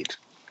that I need.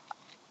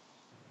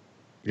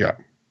 Yeah.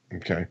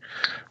 Okay.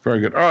 Very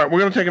good. All right. We're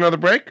going to take another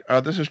break.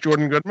 This is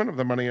Jordan Goodman of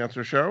the Money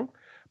Answer Show.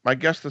 My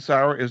guest this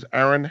hour is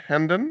Aaron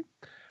Hendon.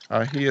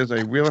 He is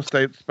a real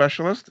estate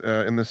specialist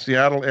in the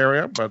Seattle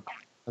area, but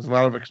has a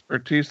lot of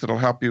expertise that'll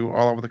help you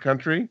all over the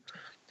country.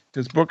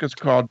 His book is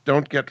called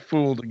Don't Get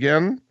Fooled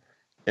Again,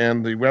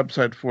 and the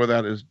website for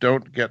that is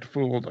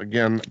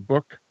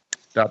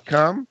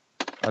don'tgetfooledagainbook.com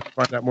to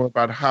find out more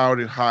about how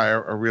to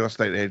hire a real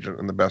estate agent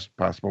in the best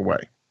possible way.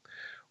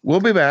 We'll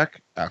be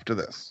back after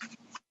this.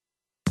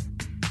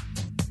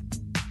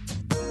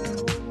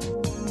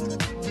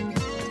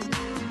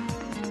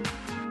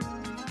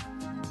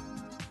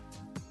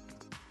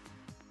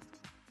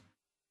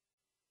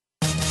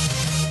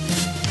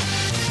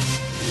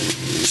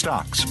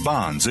 Stocks,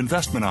 bonds,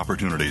 investment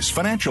opportunities,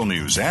 financial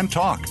news, and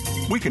talk.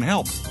 We can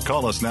help.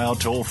 Call us now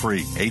toll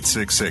free,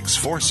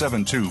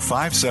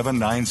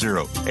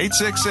 866-472-5790.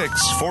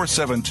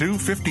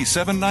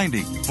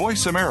 866-472-5790.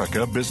 Voice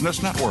America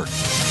Business Network.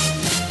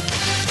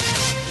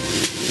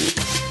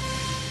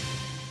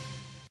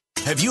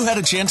 Have you had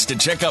a chance to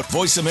check out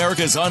Voice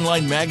America's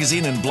online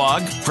magazine and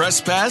blog,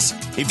 Press Pass?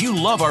 If you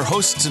love our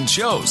hosts and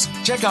shows,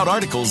 check out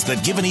articles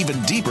that give an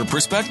even deeper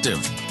perspective.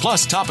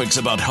 Plus topics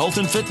about health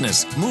and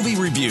fitness, movie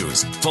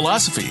reviews,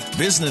 philosophy,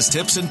 business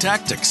tips and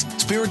tactics,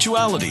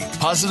 spirituality,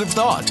 positive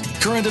thought,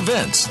 current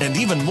events, and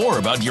even more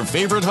about your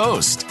favorite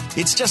host.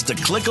 It's just a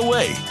click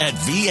away at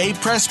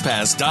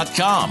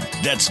vapresspass.com.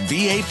 That's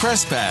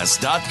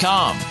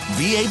vapresspass.com.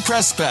 VA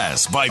Press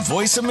Pass by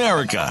Voice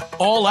America.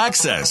 All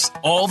access,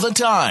 all the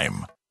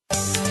time.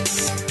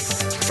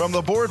 From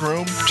the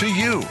boardroom to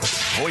you,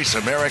 Voice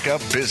America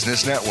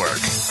Business Network.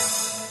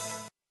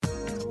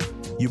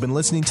 You've been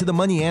listening to the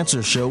Money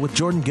Answer Show with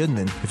Jordan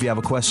Goodman. If you have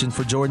a question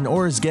for Jordan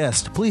or his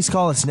guest, please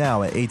call us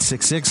now at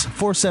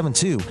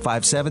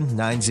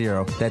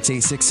 866-472-5790. That's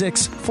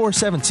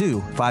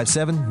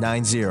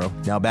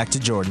 866-472-5790. Now back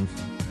to Jordan.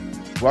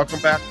 Welcome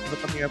back to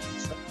the Money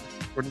Answer Show.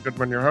 Jordan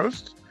Goodman, your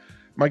host.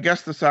 My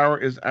guest this hour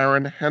is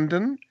Aaron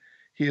Hendon.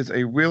 He is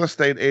a real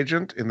estate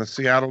agent in the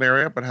Seattle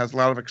area, but has a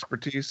lot of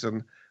expertise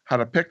in how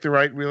to pick the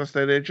right real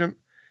estate agent.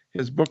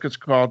 His book is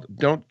called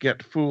Don't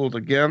Get Fooled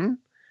Again,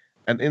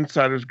 an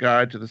insider's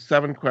guide to the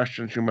 7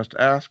 questions you must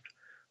ask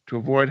to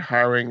avoid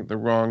hiring the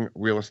wrong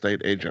real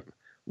estate agent.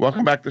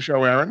 Welcome back to the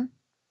show, Aaron.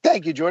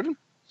 Thank you, Jordan.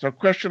 So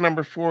question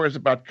number 4 is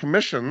about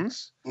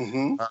commissions.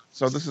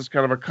 So this is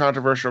kind of a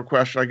controversial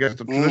question. I guess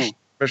the traditional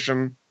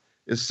commission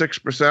is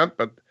 6%,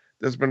 but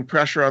there's been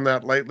pressure on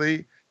that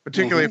lately,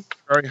 particularly if it's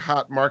a very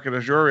hot market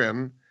as you're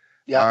in.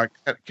 Yeah.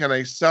 Can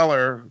a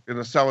seller in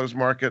a seller's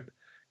market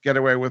get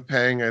away with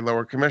paying a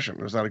lower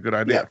commission? Is that a good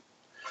idea? Yeah.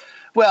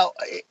 Well,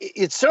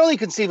 it's certainly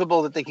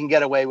conceivable that they can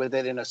get away with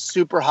it in a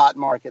super hot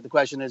market. The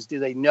question is, do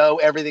they know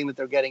everything that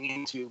they're getting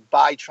into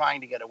by trying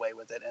to get away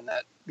with it? And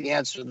that the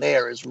answer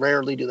there is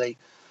rarely do they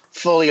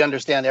fully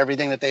understand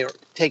everything that they are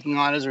taking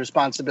on as a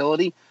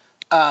responsibility.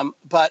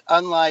 But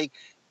unlike,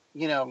 I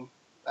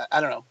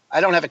don't know,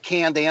 I don't have a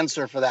canned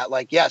answer for that.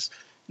 Like, yes,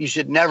 you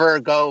should never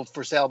go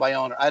for sale by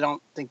owner. I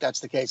don't think that's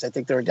the case. I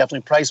think there are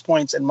definitely price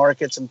points and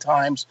markets and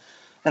times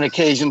and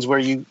occasions where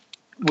you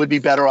would be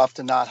better off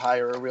to not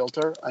hire a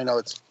realtor. I know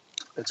it's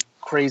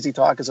crazy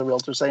talk as a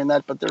realtor saying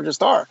that, but there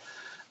just are.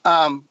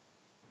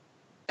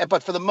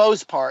 But for the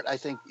most part, I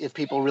think if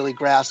people really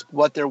grasp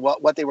what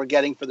they were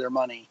getting for their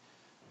money,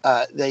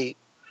 they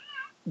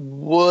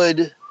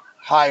would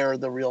hire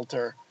the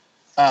realtor.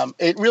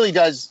 It really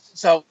does.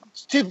 So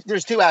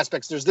there's 2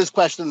 aspects. There's this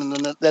question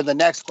and then the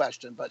next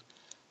question. But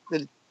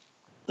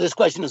this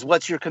question is,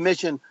 what's your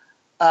commission?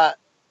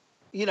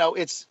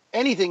 It's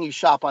anything you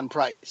shop on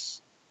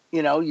price.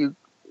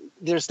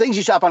 There's things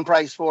you shop on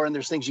price for, and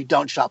there's things you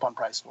don't shop on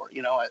price for.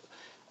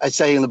 I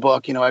say in the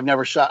book, I've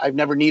never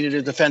needed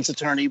a defense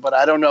attorney, but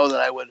I don't know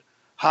that I would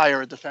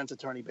hire a defense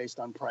attorney based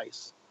on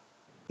price.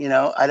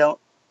 I don't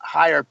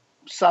hire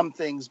some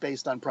things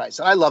based on price.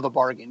 And I love a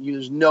bargain.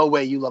 There's no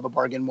way you love a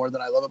bargain more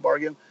than I love a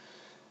bargain.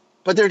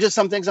 But there are just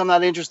some things I'm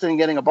not interested in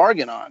getting a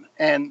bargain on.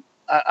 And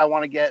I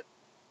want to get,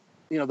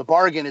 the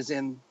bargain is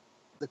in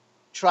the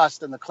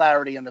trust and the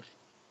clarity and the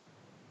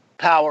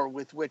power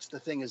with which the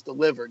thing is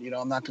delivered.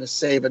 I'm not going to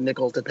save a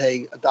nickel to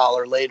pay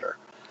 $1 later.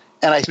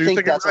 And I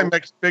think that's it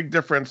makes a big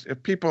difference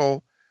if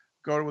people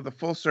go with a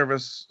full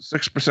service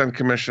 6%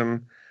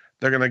 commission.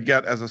 They're going to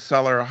get as a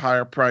seller a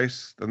higher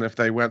price than if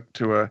they went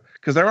to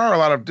because there are a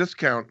lot of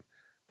discount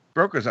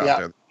brokers out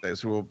there these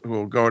days who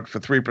will go it for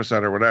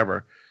 3% or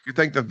whatever. You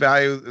think the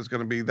value is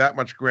going to be that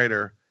much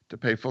greater to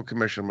pay full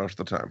commission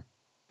most of the time?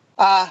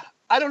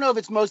 I don't know if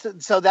it's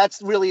so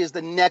that's really is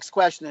the next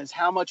question is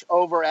how much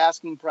over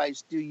asking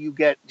price do you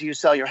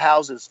sell your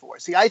houses for?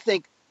 See, I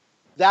think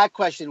that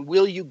question,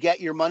 will you get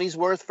your money's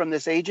worth from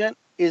this agent,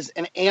 is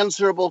an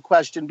answerable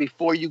question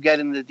before you get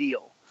in the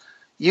deal.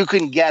 You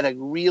can get a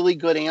really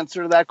good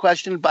answer to that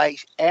question by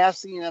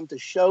asking them to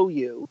show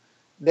you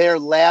their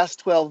last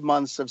 12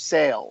 months of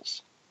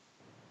sales.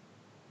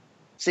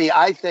 See,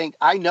 I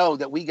know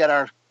that we get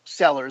our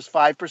sellers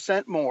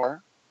 5%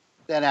 more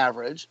than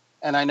average,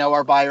 and I know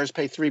our buyers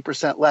pay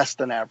 3% less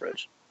than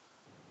average.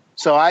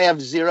 So I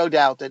have zero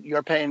doubt that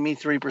you're paying me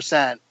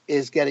 3%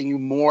 is getting you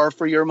more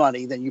for your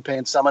money than you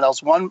paying someone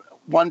else 1% or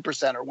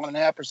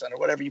 1.5% or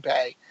whatever you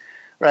pay,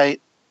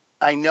 right?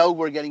 I know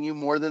we're getting you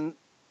more than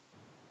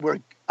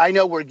I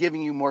know we're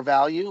giving you more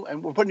value,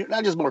 and we're putting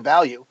not just more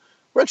value,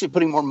 we're actually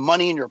putting more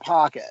money in your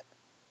pocket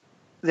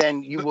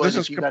than you would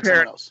if you got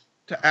someone else.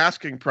 To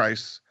asking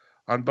price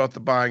on both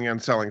the buying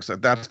and selling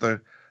side. That's the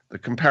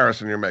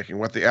comparison you're making.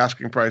 What the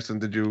asking price, and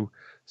did you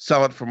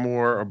sell it for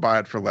more or buy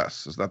it for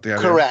less? Is that the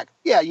idea? Correct.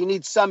 Yeah, you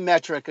need some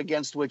metric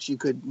against which you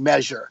could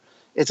measure.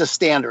 It's a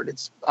standard.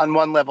 It's on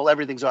one level,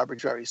 everything's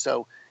arbitrary.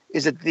 So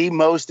is it the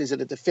most? Is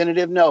it a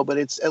definitive? No, but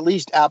it's at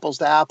least apples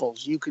to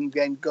apples. You can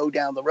then go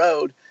down the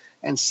road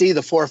and see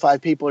the 4 or 5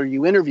 people are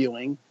you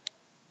interviewing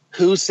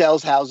who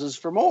sells houses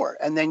for more.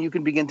 And then you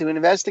can begin to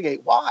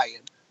investigate why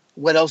and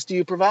what else do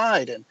you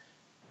provide? And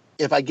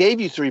if I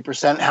gave you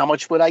 3%, how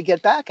much would I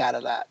get back out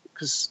of that?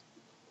 Because,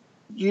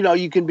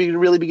 you can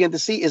really begin to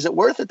see, is it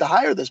worth it to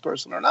hire this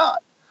person or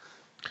not?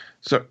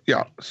 So,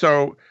 yeah.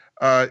 So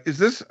is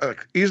this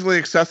easily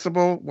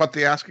accessible, what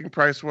the asking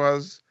price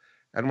was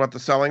and what the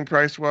selling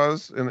price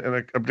was in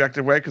an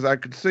objective way? Because I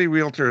could see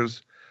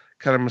realtors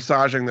kind of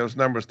massaging those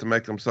numbers to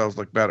make themselves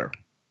look better.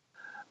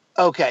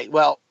 Okay.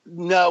 Well,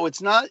 no, it's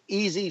not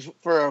easy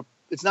for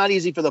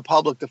the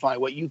public to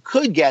find. What you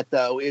could get,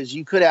 though, is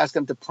you could ask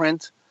them to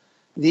print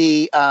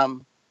the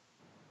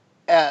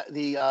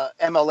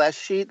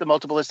MLS sheet, the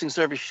multiple listing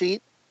service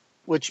sheet,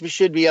 which we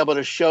should be able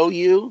to show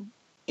you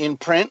in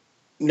print,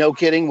 no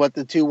kidding, what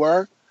the two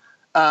were,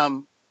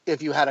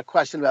 if you had a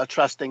question about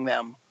trusting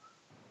them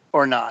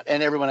or not.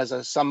 And everyone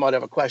has somewhat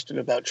of a question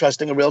about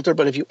trusting a realtor.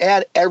 But if you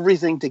add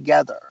everything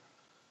together,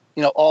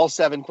 all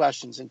 7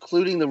 questions,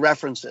 including the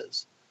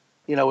references,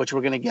 which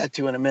we're going to get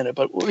to in a minute,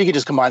 but we could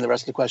just combine the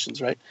rest of the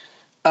questions, right?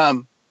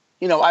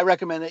 I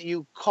recommend that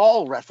you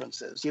call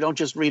references. You don't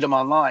just read them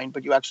online,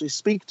 but you actually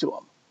speak to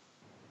them.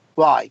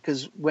 Why?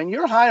 Because when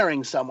you're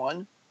hiring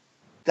someone,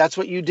 that's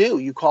what you do.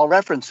 You call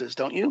references,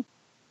 don't you?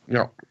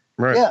 Yeah,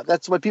 right. Yeah,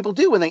 that's what people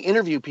do when they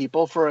interview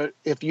people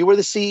if you were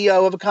the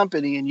CEO of a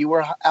company and you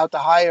were out to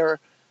hire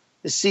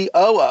the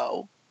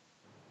COO,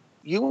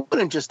 you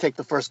wouldn't just take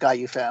the first guy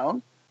you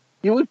found.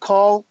 You would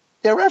call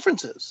their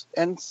references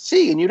and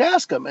you'd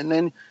ask them. And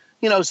then,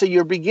 so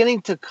you're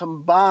beginning to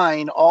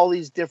combine all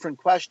these different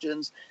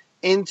questions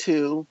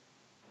into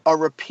a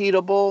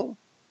repeatable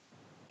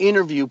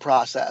interview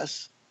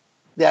process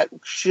that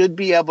should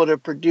be able to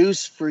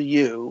produce for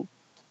you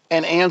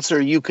an answer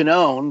you can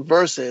own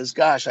versus,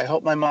 gosh, I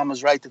hope my mom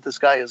was right that this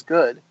guy is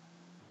good.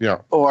 Yeah.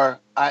 Or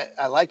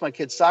I like my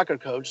kid's soccer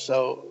coach,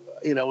 so,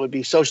 it would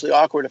be socially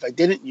awkward if I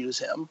didn't use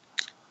him.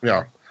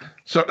 Yeah.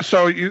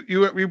 So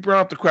you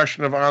brought up the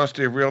question of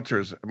honesty of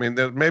realtors. I mean,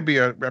 there may be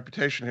a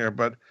reputation here,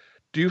 but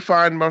do you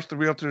find most of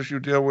the realtors you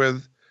deal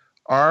with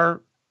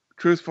are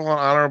truthful and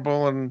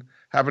honorable and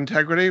have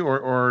integrity,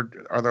 or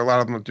are there a lot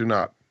of them that do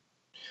not?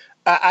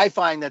 I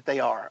find that they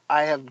are.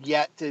 I have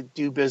yet to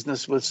do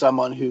business with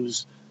someone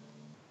who's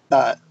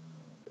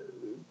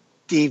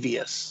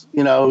devious,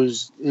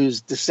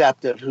 who's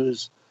deceptive,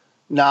 who's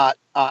not.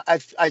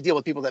 I deal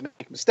with people that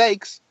make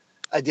mistakes.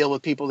 I deal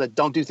with people that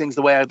don't do things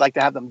the way I'd like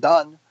to have them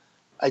done.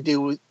 I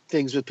do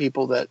things with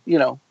people that,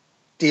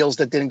 deals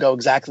that didn't go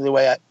exactly the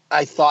way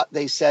I thought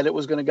they said it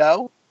was going to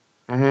go.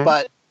 Mm-hmm.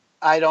 But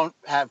I don't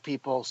have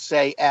people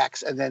say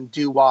X and then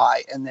do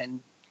Y and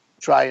then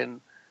try and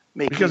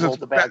make them hold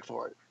the bag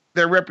for it.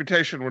 Their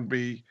reputation would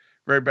be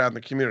very bad in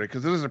the community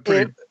because this is a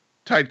pretty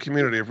tight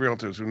community of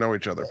realtors who know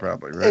each other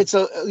probably, right?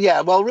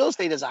 Well, real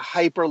estate is a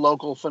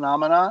hyper-local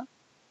phenomenon.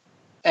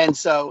 And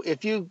so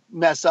if you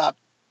mess up,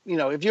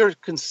 if you're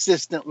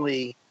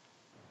consistently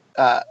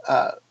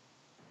lack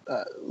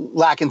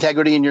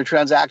integrity in your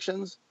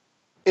transactions,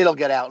 it'll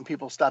get out and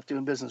people stop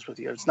doing business with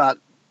you. It's not,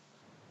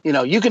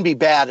 you can be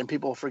bad and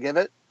people will forgive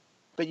it,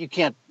 but you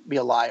can't be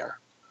a liar.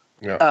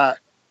 Yeah.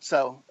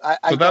 So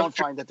I don't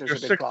find that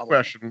there's a big problem.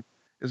 Your 6th question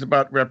is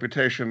about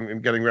reputation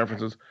and getting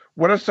references.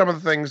 What are some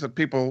of the things that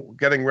people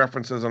getting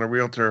references on a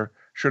realtor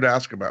should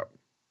ask about?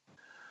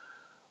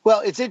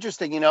 Well, it's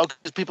interesting,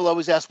 because people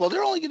always ask, well,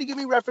 they're only going to give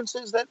me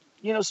references that,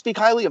 speak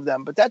highly of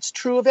them. But that's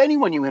true of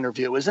anyone you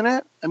interview, isn't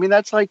it? I mean,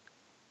 that's like,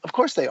 of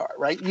course they are,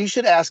 right? You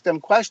should ask them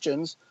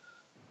questions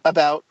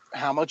about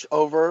how much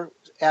over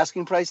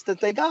asking price that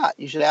they got.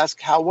 You should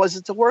ask, how was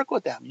it to work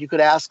with them? You could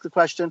ask the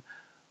question,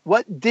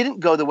 what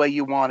didn't go the way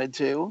you wanted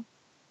to?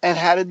 And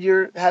how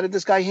did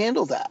this guy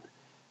handle that?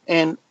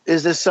 And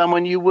is this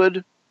someone you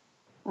would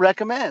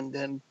recommend?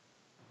 And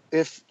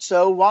if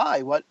so,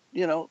 why? What,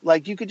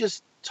 you could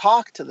just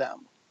talk to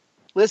them.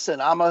 Listen,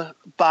 I'm a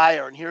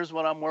buyer and here's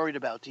what I'm worried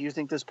about. Do you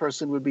think this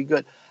person would be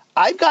good?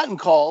 I've gotten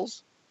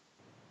calls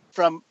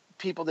from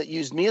people that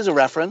used me as a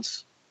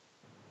reference,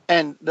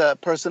 and the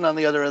person on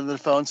the other end of the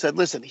phone said,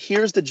 listen,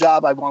 here's the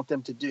job I want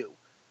them to do.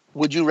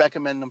 Would you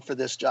recommend them for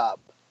this job?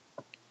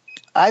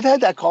 I've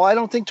had that call. I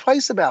don't think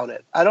twice about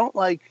it.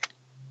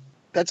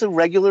 That's a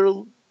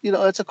regular,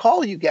 that's a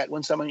call you get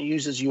when someone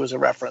uses you as a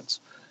reference.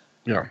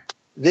 Yeah.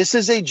 This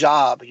is a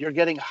job.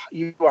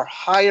 You are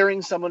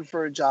hiring someone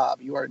for a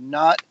job. You are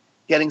not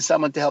getting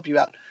someone to help you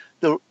out.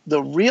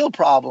 The real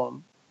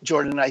problem,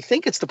 Jordan, and I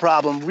think it's the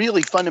problem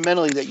really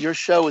fundamentally that your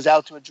show is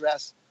out to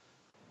address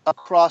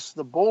across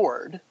the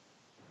board,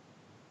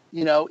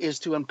 is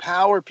to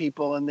empower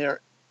people in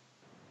their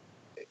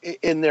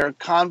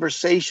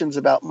conversations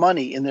about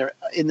money, in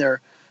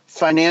their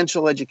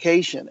financial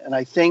education. And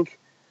I think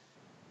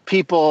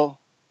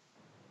people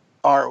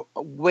are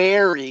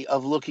wary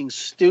of looking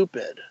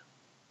stupid.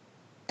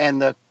 And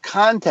the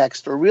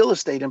context for real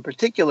estate in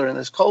particular in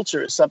this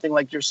culture is something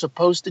like you're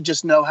supposed to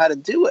just know how to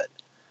do it.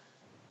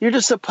 You're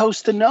just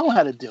supposed to know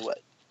how to do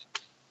it.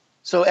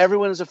 So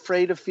everyone is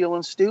afraid of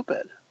feeling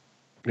stupid.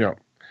 Yeah.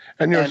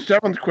 And your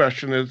 7th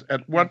question is,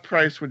 at what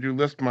price would you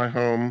list my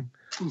home,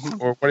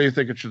 or what do you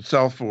think it should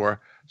sell for?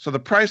 So the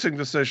pricing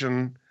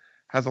decision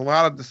has a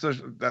lot of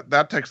decision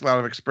that takes a lot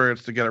of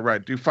experience to get it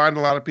right. Do you find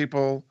a lot of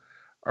people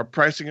are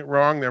pricing it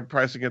wrong? They're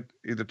pricing it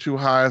either too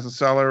high as a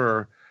seller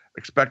or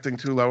expecting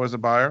too low as a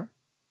buyer?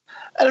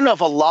 I don't know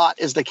if a lot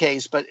is the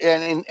case, but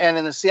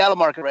in the Seattle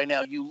market right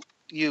now,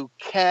 you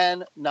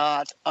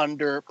cannot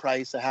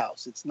underprice a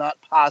house. It's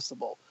not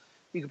possible.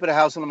 You can put a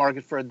house on the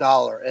market for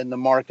 $1 and the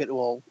market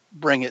will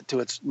bring it to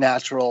its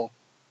natural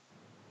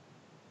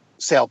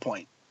sale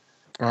point.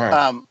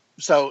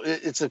 So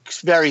it's a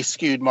very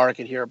skewed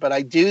market here, but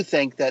I do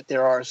think that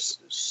there are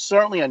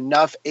certainly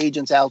enough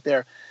agents out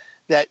there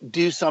that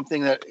do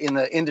something that in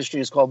the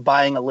industry is called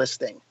buying a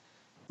listing,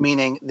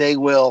 meaning they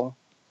will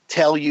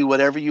tell you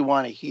whatever you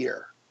want to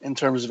hear in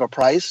terms of a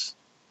price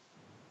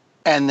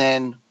and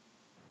then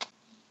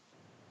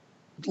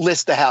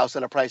list the house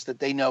at a price that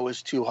they know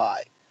is too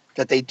high,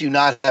 that they do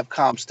not have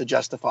comps to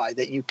justify,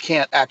 that you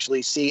can't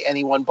actually see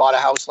anyone bought a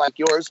house like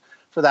yours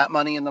for that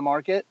money in the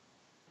market,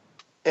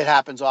 it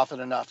happens often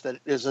enough that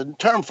there's a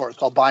term for it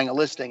called buying a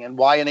listing. And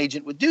why an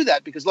agent would do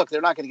that, because look,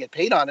 they're not going to get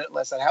paid on it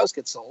unless that house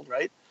gets sold,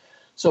 right?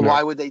 So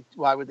why would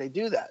they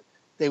do that?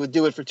 They would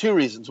do it for two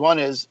reasons. One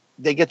is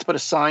they get to put a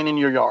sign in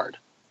your yard,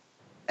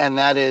 and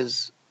that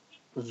is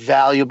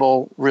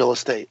valuable real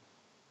estate.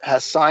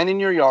 Has sign in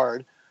your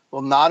yard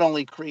will not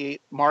only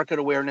create market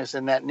awareness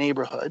in that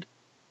neighborhood,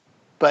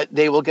 but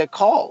they will get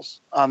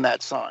calls on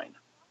that sign.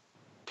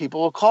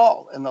 People will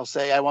call and they'll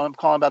say, I want to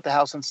call about the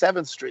house on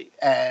 7th Street.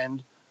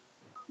 And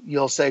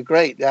you'll say,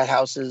 great, that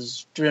house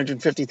is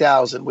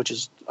 $350,000, which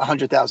is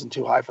 $100,000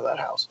 too high for that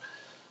house.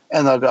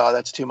 And they'll go, oh,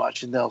 that's too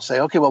much. And they'll say,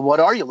 okay, well,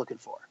 what are you looking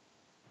for?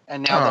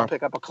 And now they'll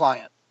pick up a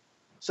client.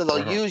 So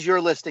they'll use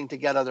your listing to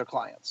get other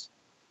clients.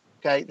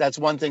 Okay, that's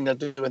one thing they'll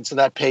do, and so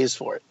that pays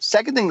for it.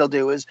 Second thing they'll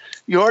do is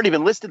you've already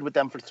been listed with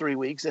them for 3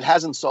 weeks. It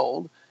hasn't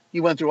sold.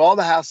 You went through all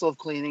the hassle of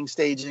cleaning,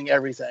 staging,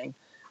 everything.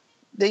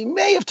 They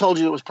may have told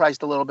you it was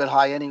priced a little bit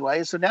high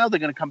anyway, so now they're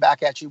going to come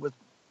back at you with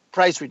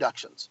price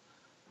reductions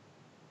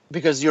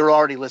because you're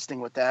already listing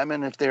with them.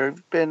 And if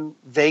they've been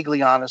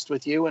vaguely honest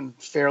with you and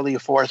fairly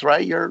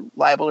forthright, you're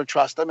liable to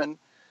trust them, and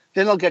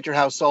then they'll get your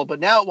house sold. But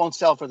now it won't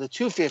sell for the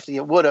 $250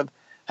 it would have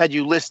had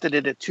you listed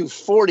it at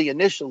 $240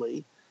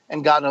 initially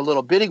and gotten a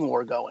little bidding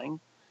war going.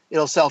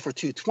 It'll sell for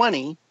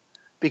 $220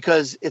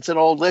 because it's an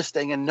old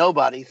listing and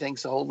nobody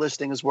thinks the old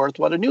listing is worth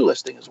what a new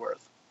listing is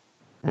worth.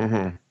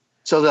 Mm-hmm.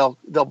 So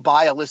they'll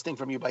buy a listing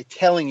from you by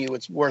telling you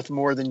it's worth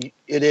more than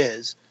it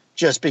is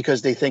just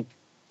because they think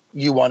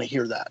you want to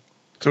hear that.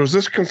 So is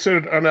this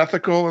considered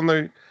unethical in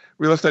the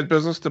real estate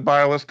business to buy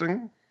a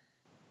listing?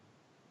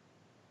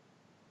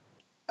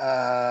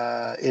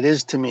 It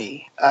is to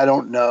me. I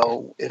don't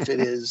know if it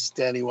is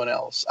to anyone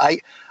else.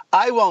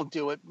 I won't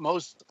do it.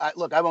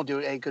 I won't do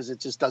it because it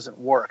just doesn't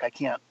work. I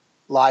can't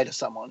lie to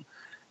someone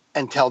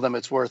and tell them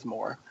it's worth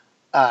more.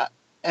 And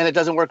it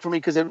doesn't work for me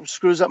because it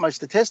screws up my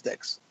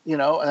statistics,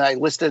 and I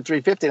listed at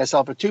 $350 and I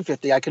sell for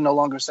 $250. I can no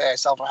longer say I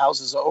sell for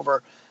houses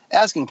over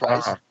asking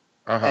price.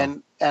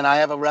 And I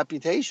have a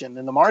reputation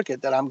in the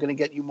market that I'm going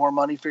to get you more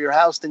money for your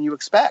house than you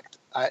expect.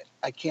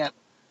 I can't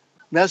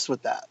mess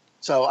with that.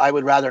 So I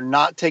would rather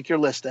not take your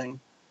listing.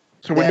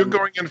 So when you're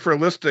going in for a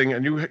listing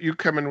and you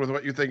come in with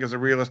what you think is a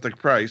realistic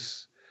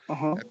price,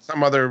 and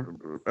some other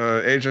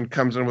agent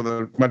comes in with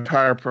a much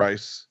higher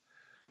price,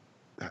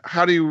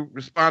 how do you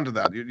respond to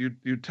that?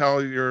 You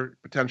tell your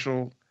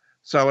potential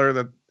seller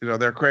that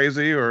they're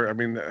crazy, or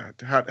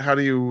how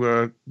do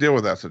you deal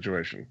with that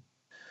situation?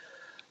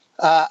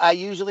 I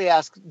usually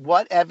ask,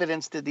 what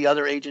evidence did the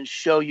other agent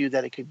show you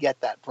that it could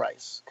get that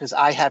price? Because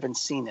I haven't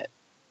seen it.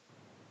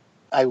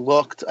 I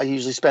looked. I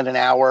usually spend an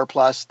hour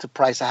plus to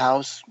price a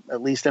house,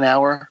 at least an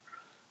hour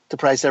to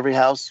price every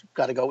house.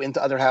 Got to go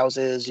into other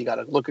houses. You got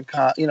to look at,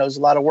 there's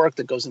a lot of work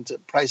that goes into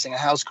pricing a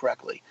house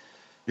correctly.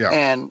 Yeah.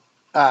 And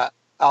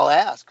I'll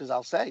ask, because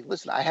I'll say,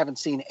 listen, I haven't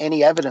seen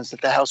any evidence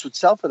that the house would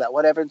sell for that.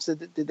 What evidence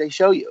did they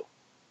show you?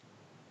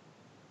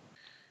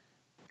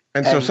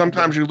 And so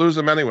sometimes you lose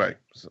them anyway.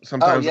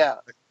 Sometimes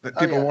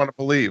people want to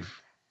believe.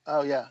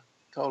 Oh, yeah,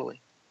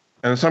 totally.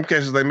 And in some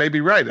cases, they may be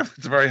right. If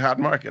it's a very hot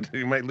market,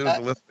 you might lose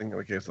the listing in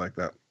a case like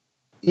that.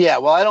 Yeah,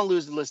 well, I don't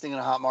lose the listing in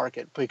a hot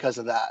market because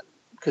of that.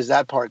 Because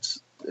that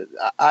part's,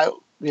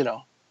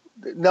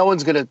 no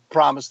one's going to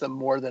promise them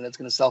more than it's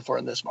going to sell for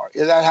in this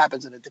market. That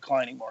happens in a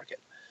declining market.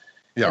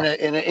 Yeah.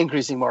 In an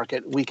increasing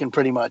market, we can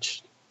pretty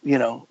much,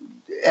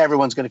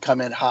 everyone's going to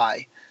come in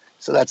high.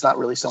 So that's not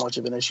really so much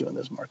of an issue in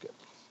this market.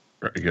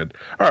 Very good.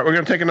 All right, we're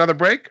going to take another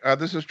break.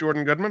 This is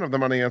Jordan Goodman of the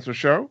Money Answer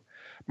Show.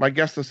 My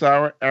guest this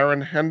hour, Aaron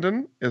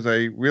Hendon, is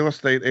a real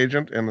estate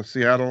agent in the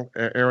Seattle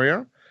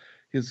area.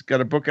 He's got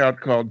a book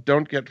out called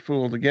Don't Get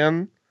Fooled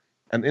Again,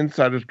 an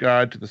insider's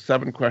guide to the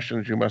 7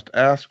 questions you must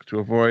ask to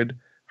avoid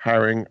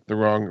hiring the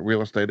wrong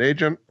real estate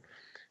agent.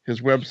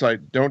 His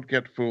website,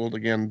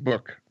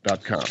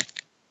 don'tgetfooledagainbook.com.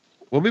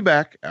 We'll be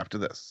back after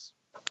this.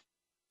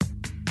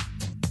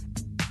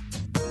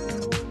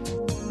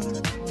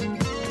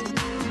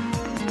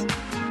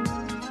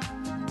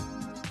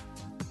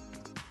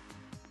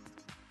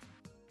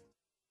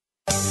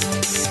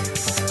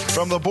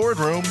 From the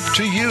boardroom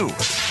to you,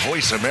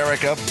 Voice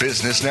America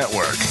Business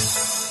Network.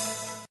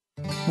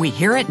 We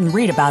hear it and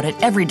read about it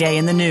every day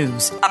in the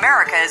news.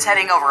 America is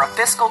heading over a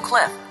fiscal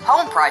cliff.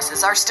 Home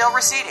prices are still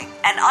receding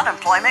and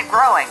unemployment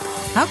growing.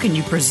 How can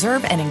you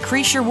preserve and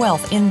increase your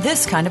wealth in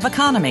this kind of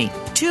economy?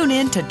 Tune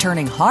in to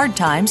Turning Hard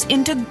Times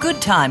into Good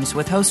Times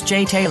with host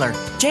Jay Taylor.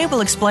 Jay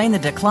will explain the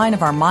decline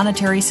of our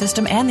monetary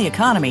system and the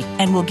economy,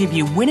 and will give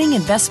you winning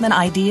investment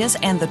ideas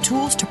and the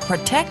tools to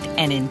protect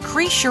and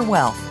increase your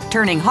wealth.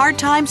 Turning Hard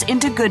Times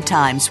into Good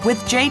Times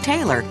with Jay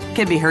Taylor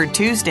can be heard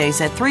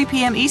Tuesdays at 3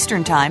 p.m.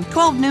 Eastern Time,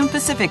 12 noon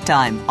Pacific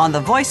Time on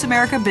the Voice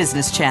America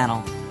Business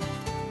Channel.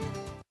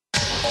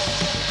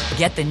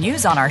 Get the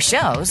news on our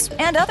shows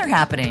and other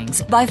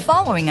happenings by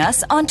following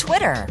us on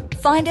Twitter.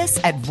 Find us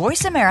at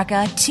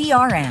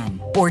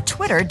VoiceAmericaTRN or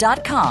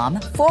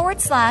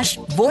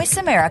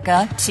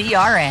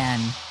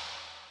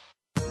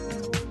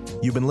twitter.com/VoiceAmericaTRN.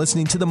 You've been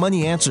listening to the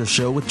Money Answer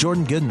Show with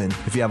Jordan Goodman.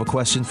 If you have a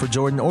question for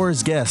Jordan or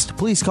his guest,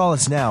 please call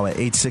us now at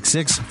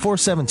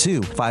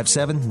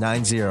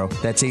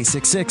 866-472-5790. That's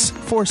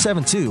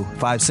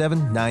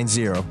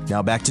 866-472-5790.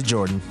 Now back to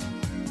Jordan.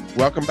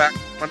 Welcome back to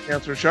the Money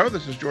Answer Show.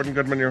 This is Jordan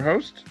Goodman, your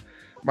host.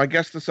 My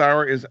guest this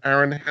hour is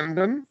Aaron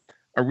Hendon,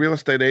 a real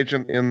estate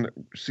agent in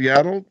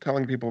Seattle,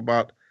 telling people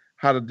about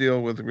how to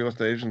deal with a real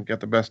estate agent, get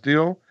the best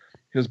deal.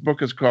 His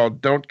book is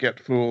called Don't Get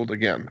Fooled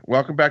Again.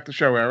 Welcome back to the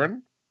show,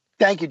 Aaron.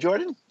 Thank you,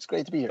 Jordan. It's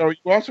great to be here. So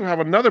you also have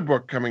another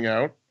book coming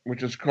out,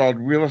 which is called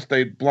Real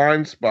Estate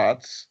Blind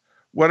Spots.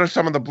 What are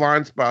some of the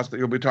blind spots that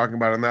you'll be talking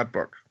about in that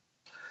book?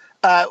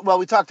 Well,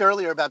 we talked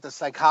earlier about the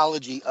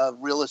psychology of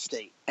real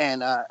estate,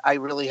 and I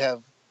really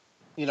have,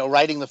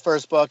 writing the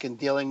first book and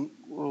dealing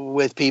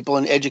with people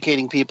and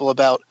educating people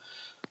about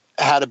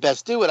how to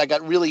best do it. I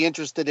got really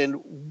interested in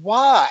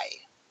why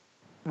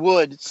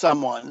would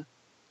someone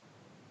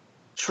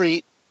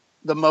treat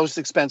the most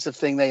expensive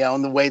thing they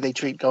own the way they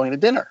treat going to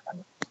dinner.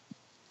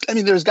 I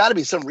mean, there's got to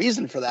be some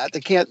reason for that.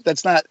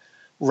 That's not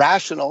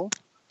rational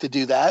to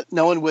do that.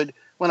 No one would,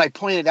 when I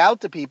point it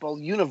out to people,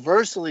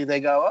 universally they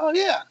go, oh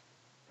yeah,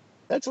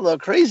 that's a little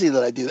crazy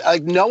that I do that.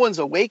 Like, no one's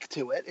awake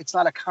to it. It's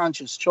not a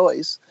conscious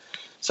choice.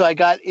 So I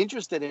got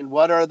interested in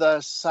what are the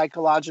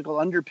psychological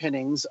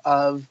underpinnings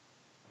of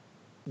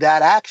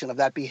that action, of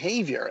that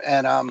behavior.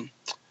 And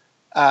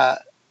I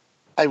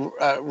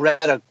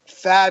read a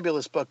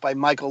fabulous book by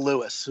Michael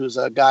Lewis, who's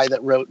a guy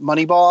that wrote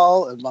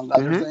Moneyball, among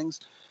other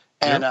things.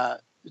 And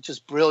it's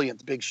just brilliant,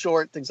 The Big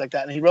Short, things like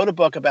that. And he wrote a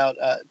book about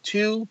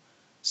two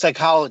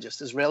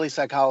psychologists, Israeli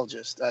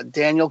psychologists,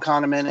 Daniel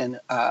Kahneman and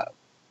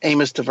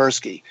Amos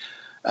Tversky,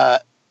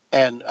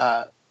 and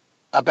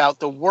about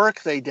the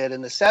work they did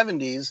in the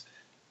 70s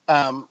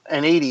and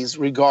 80s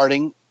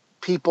regarding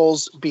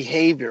people's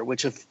behavior,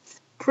 which have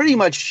pretty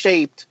much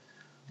shaped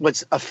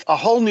what's a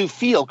whole new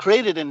field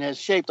created and has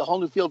shaped a whole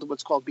new field of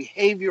what's called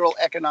behavioral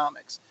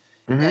economics.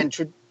 And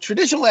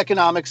traditional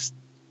economics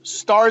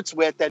starts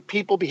with that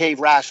people behave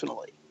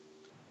rationally,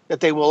 that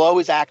they will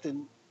always act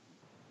in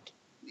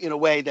a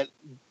way that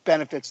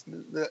benefits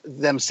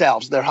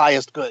themselves, their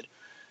highest good.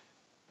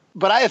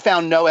 But I have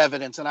found no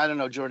evidence, and I don't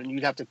know, Jordan,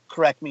 you'd have to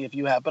correct me if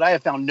you have, but I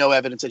have found no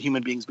evidence that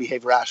human beings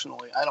behave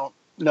rationally. I don't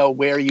know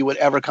where you would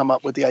ever come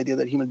up with the idea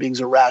that human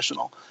beings are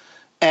rational.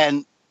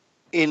 And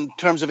in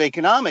terms of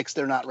economics,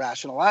 they're not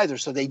rational either.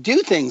 So they do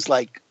things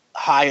like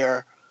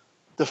hire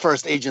the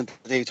first agent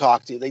that they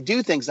talk to. They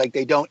do things like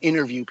they don't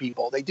interview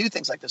people. They do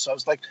things like this. So I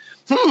was like,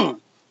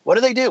 what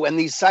do they do? And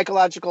these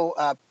psychological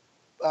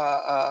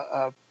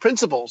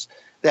principles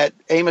that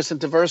Amos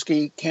and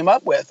Tversky came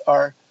up with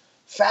are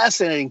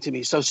fascinating to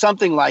me. So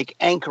something like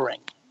anchoring,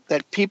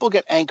 that people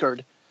get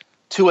anchored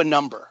to a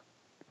number,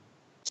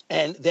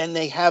 and then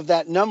they have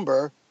that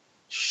number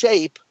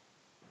shape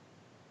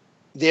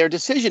their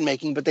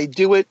decision-making, but they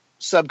do it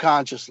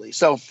subconsciously.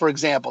 So, for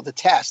example, the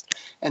test,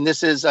 and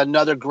this is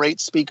another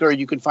great speaker.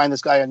 You can find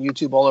this guy on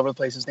YouTube all over the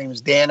place. His name is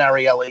Dan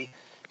Ariely.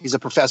 He's a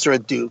professor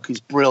at Duke. He's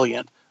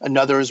brilliant.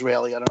 Another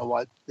Israeli. I don't know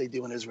what they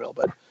do in Israel,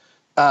 but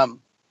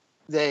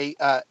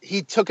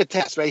he took a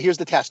test, right? Here's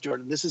the test,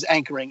 Jordan. This is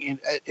anchoring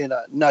in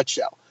a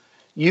nutshell.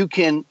 You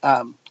can,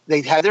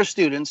 they had their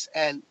students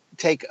and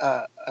take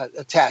a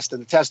test,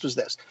 and the test was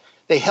this.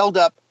 They held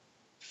up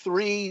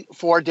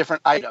 3-4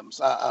 different items,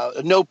 a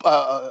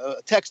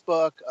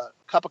textbook, a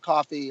cup of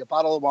coffee, a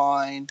bottle of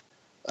wine,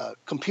 a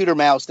computer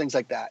mouse, things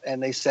like that.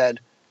 And they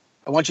said,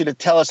 I want you to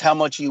tell us how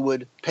much you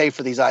would pay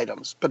for these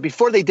items. But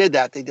before they did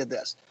that, they did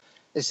this.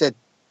 They said,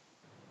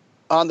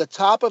 on the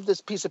top of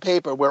this piece of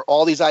paper where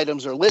all these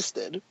items are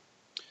listed,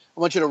 I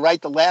want you to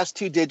write the last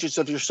 2 digits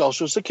of your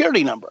social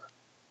security number.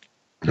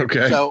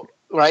 Okay. So,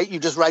 right, you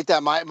just write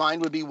that. Mine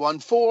would be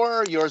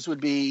 14. Yours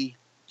would be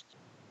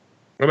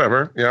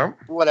whatever. Yeah.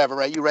 Whatever,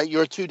 right? You write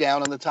your 2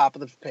 down on the top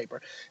of the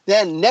paper.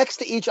 Then next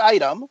to each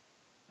item,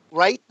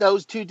 write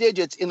those 2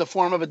 digits in the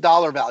form of a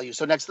dollar value.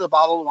 So next to the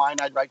bottle of wine,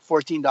 I'd write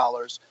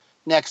 $14.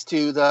 Next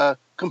to the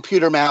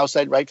computer mouse,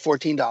 I'd write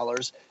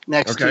 $14.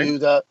 Next to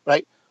the,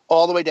 right,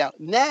 all the way down.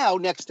 Now,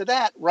 next to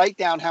that, write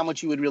down how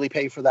much you would really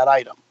pay for that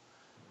item.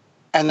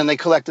 And then they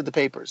collected the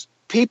papers.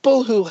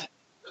 People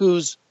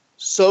whose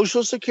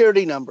social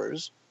security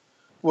numbers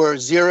were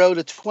 0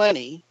 to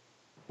 20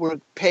 were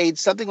paid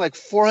something like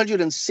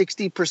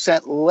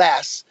 460%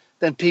 less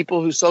than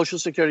people whose social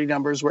security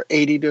numbers were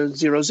 80 to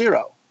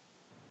 00.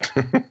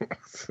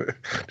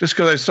 Just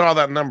because I saw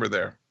that number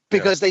there.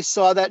 Because they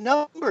saw that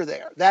number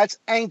there. That's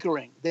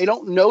anchoring. They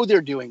don't know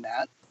they're doing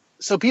that.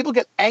 So people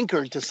get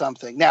anchored to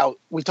something. Now,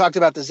 we talked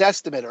about the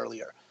Zestimate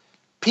earlier.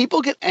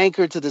 People get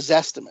anchored to the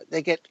Zestimate.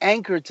 They get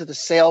anchored to the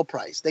sale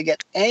price. They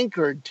get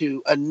anchored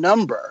to a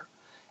number.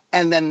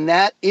 And then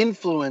that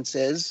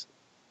influences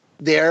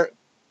their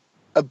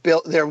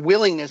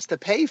willingness to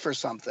pay for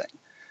something.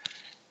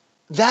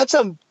 That's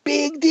a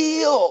big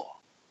deal.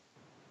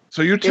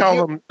 So you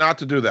tell them not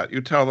to do that.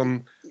 You tell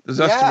them the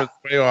Zestimate's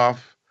way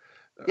off,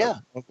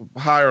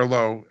 high or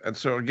low. And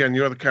so, again,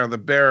 you're the kind of the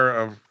bearer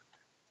of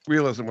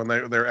realism when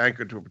they're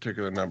anchored to a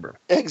particular number.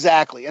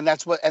 Exactly, and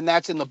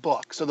that's in the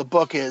book. So the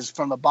book is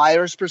from the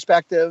buyer's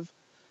perspective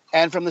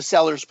and from the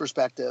seller's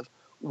perspective,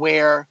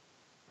 where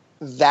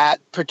that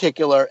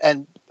particular,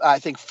 and I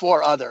think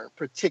 4 other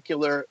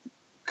particular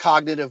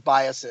cognitive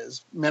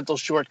biases, mental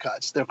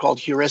shortcuts, they're called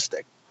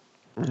heuristics,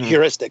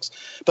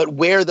 but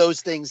where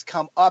those things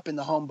come up in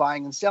the home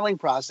buying and selling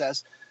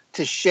process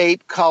to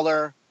shape,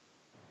 color,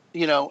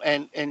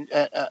 and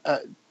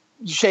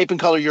shape and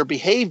color your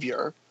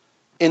behavior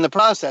in the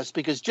process,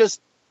 because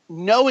just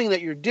knowing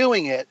that you're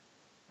doing it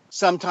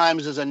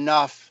sometimes is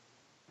enough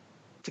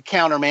to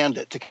countermand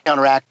it, to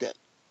counteract it.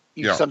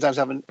 You sometimes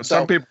have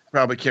some people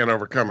probably can't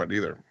overcome it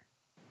either.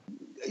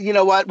 You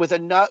know what?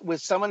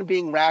 With someone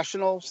being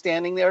rational,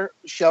 standing there,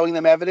 showing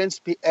them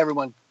evidence,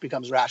 everyone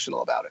becomes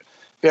rational about it.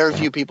 Very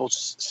few people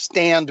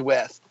stand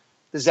with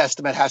this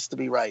estimate has to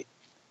be right.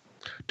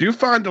 Do you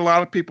find a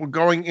lot of people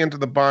going into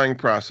the buying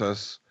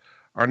process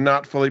are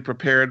not fully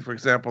prepared? For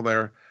example,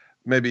 they're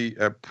maybe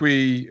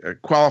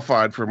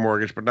pre-qualified for a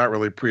mortgage, but not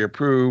really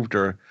pre-approved,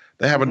 or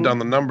they haven't done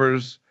the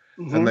numbers,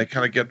 and they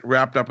kind of get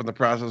wrapped up in the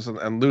process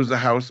and lose the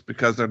house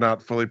because they're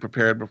not fully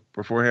prepared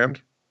beforehand?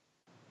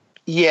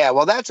 Yeah,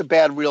 well, that's a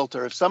bad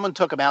realtor. If someone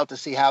took them out to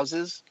see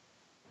houses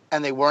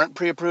and they weren't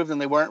pre-approved and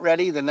they weren't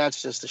ready, then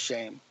that's just a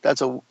shame.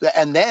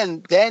 And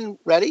then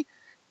ready,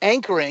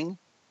 anchoring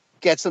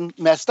gets them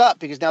messed up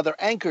because now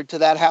they're anchored to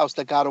that house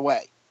that got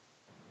away.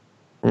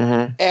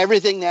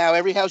 Everything now,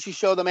 every house you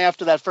show them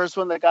after that first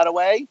one that got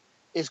away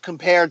is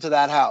compared to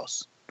that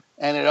house.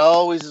 And it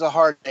always is a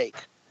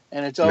heartache.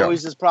 And it's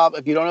always this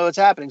problem if you don't know what's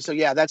happening. So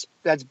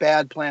that's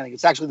bad planning.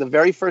 It's actually the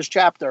very first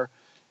chapter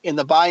in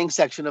the buying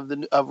section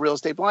of Real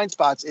Estate Blind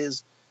Spots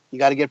is you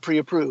got to get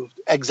pre-approved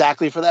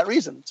exactly for that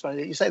reason. It's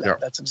funny that you say that.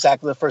 That's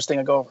exactly the first thing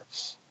I go over.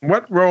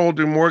 What role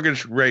do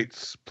mortgage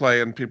rates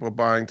play in people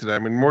buying today? I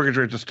mean, mortgage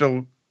rates are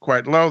still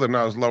quite low. They're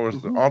not as low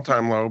as the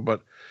all-time low,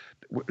 but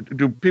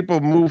do people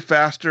move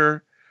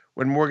faster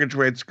when mortgage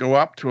rates go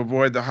up to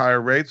avoid the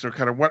higher rates, or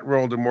kind of what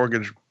role do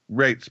mortgage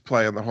rates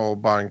play in the whole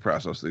buying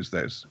process these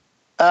days?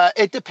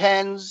 It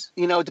depends.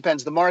 It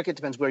depends the market,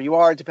 depends where you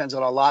are. It depends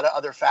on a lot of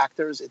other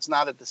factors. It's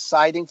not a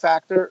deciding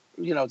factor.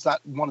 It's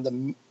not one of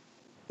the,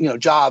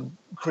 job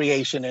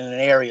creation in an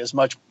area is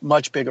much,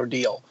 much bigger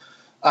deal.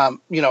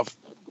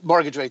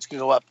 Mortgage rates could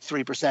go up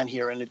 3%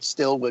 here and it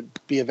still would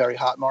be a very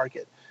hot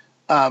market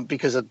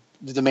because of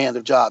the demand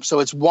of jobs. So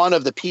it's one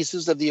of the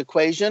pieces of the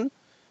equation.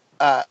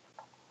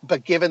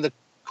 But given the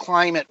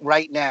climate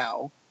right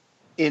now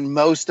in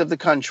most of the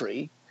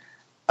country,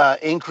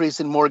 increase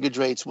in mortgage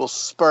rates will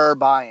spur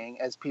buying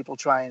as people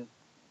try and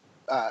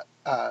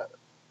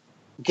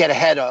get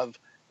ahead of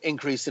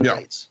increase in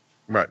rates.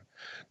 Right.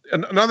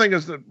 And another thing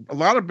is that a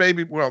lot of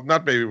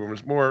not baby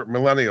boomers, more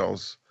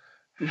millennials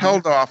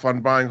held off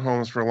on buying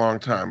homes for a long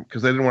time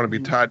because they didn't want to be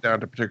tied down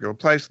to a particular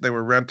place. They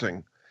were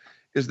renting.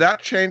 Is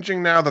that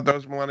changing now that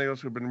those millennials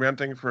who've been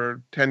renting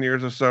for 10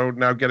 years or so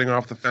now getting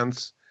off the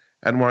fence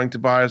and wanting to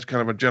buy is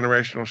kind of a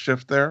generational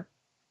shift there?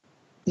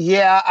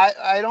 Yeah,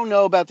 I don't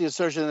know about the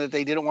assertion that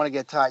they didn't want to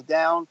get tied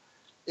down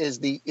is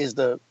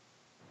the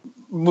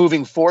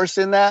moving force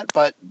in that,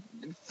 but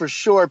for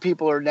sure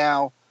people are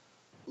now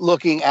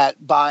looking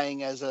at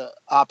buying as an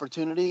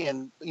opportunity.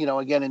 And,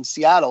 again, in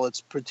Seattle,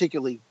 it's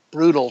particularly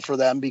brutal for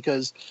them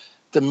because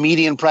the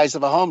median price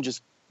of a home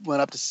just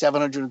went up to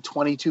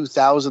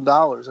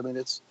 $722,000. I mean,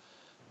 it's,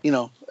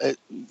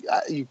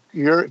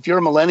 if you're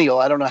a millennial,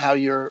 I don't know how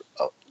you're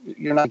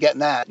not getting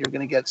that. You're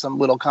going to get some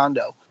little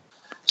condo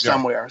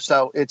somewhere.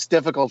 So it's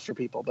difficult for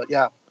people, but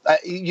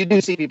you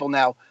do see people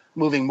now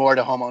moving more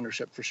to home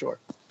ownership for sure.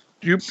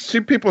 Do you see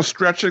people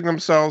stretching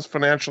themselves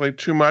financially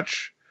too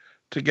much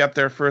to get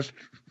their first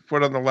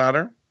foot on the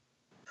ladder?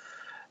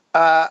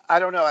 I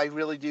don't know. I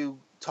really do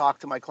talk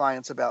to my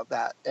clients about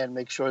that and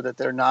make sure that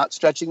they're not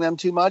stretching them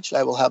too much.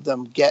 I will have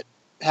them get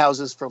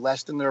houses for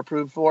less than they're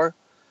approved for,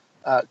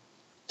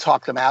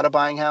 talk them out of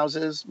buying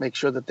houses, make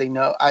sure that they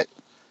know.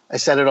 I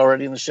said it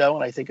already in the show,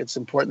 and I think it's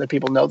important that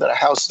people know that a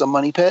house is a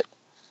money pit.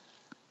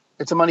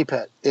 It's a money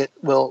pit. It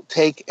will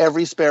take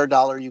every spare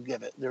dollar you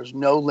give it. There's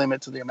no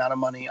limit to the amount of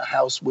money a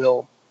house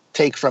will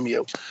take from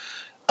you.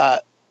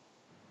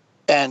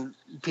 And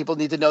people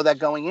need to know that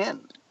going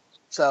in.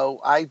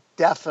 So I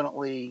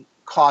definitely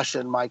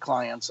caution my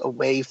clients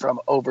away from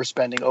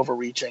overspending,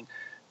 overreaching.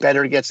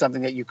 Better to get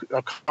something that you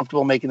are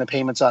comfortable making the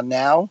payments on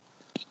now.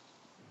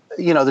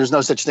 There's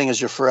no such thing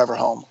as your forever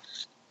home.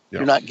 Yeah.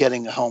 You're not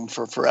getting a home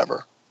for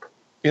forever.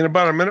 In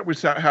about a minute we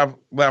have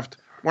left,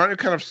 why don't you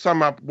kind of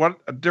sum up what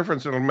a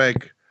difference it'll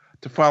make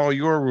to follow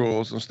your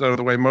rules instead of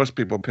the way most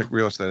people pick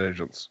real estate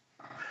agents?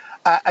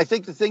 I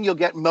think the thing you'll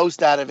get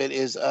most out of it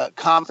is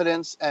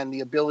confidence and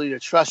the ability to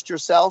trust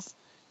yourself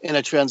in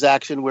a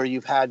transaction where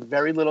you've had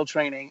very little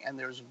training and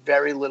there's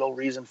very little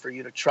reason for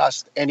you to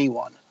trust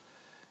anyone.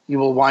 You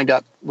will wind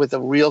up with a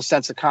real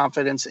sense of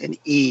confidence and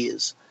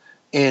ease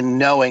in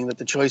knowing that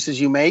the choices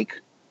you make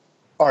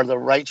are the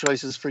right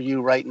choices for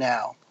you right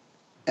now.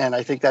 And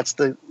I think that's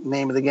the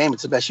name of the game.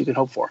 It's the best you can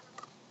hope for.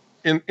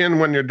 In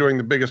when you're doing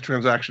the biggest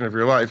transaction of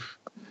your life,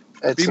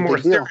 It's be a more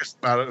big deal. serious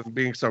about it and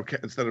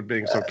instead of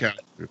being so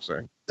casual, you're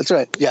saying. That's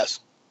right. Yes.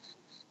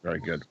 Very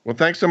good. Well,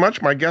 thanks so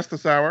much. My guest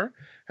this hour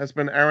has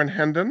been Aaron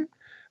Hendon.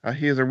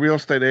 He is a real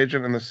estate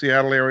agent in the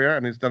Seattle area,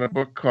 and he's done a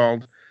book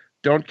called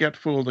Don't Get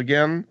Fooled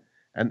Again,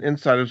 An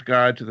Insider's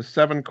Guide to the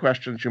 7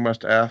 Questions You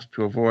Must Ask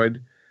to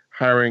Avoid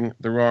Hiring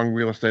the Wrong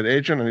Real Estate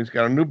Agent. And he's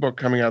got a new book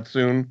coming out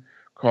soon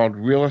called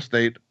Real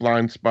Estate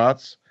Blind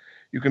Spots.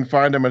 You can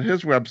find him at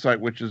his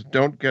website, which is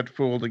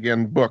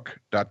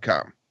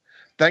don'tgetfooledagainbook.com.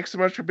 Thanks so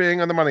much for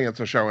being on the Money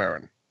Answer Show,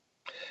 Aaron.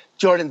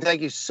 Jordan,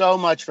 thank you so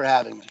much for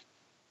having me.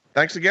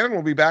 Thanks again.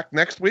 We'll be back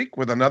next week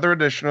with another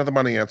edition of the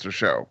Money Answer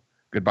Show.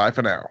 Goodbye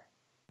for now.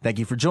 Thank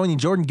you for joining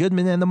Jordan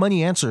Goodman and the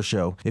Money Answer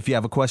Show. If you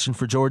have a question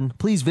for Jordan,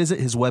 please visit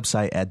his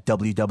website at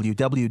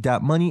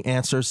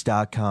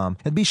www.moneyanswers.com.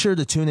 And be sure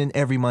to tune in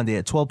every Monday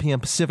at 12 p.m.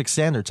 Pacific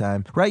Standard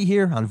Time right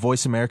here on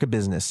Voice America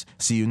Business.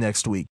 See you next week.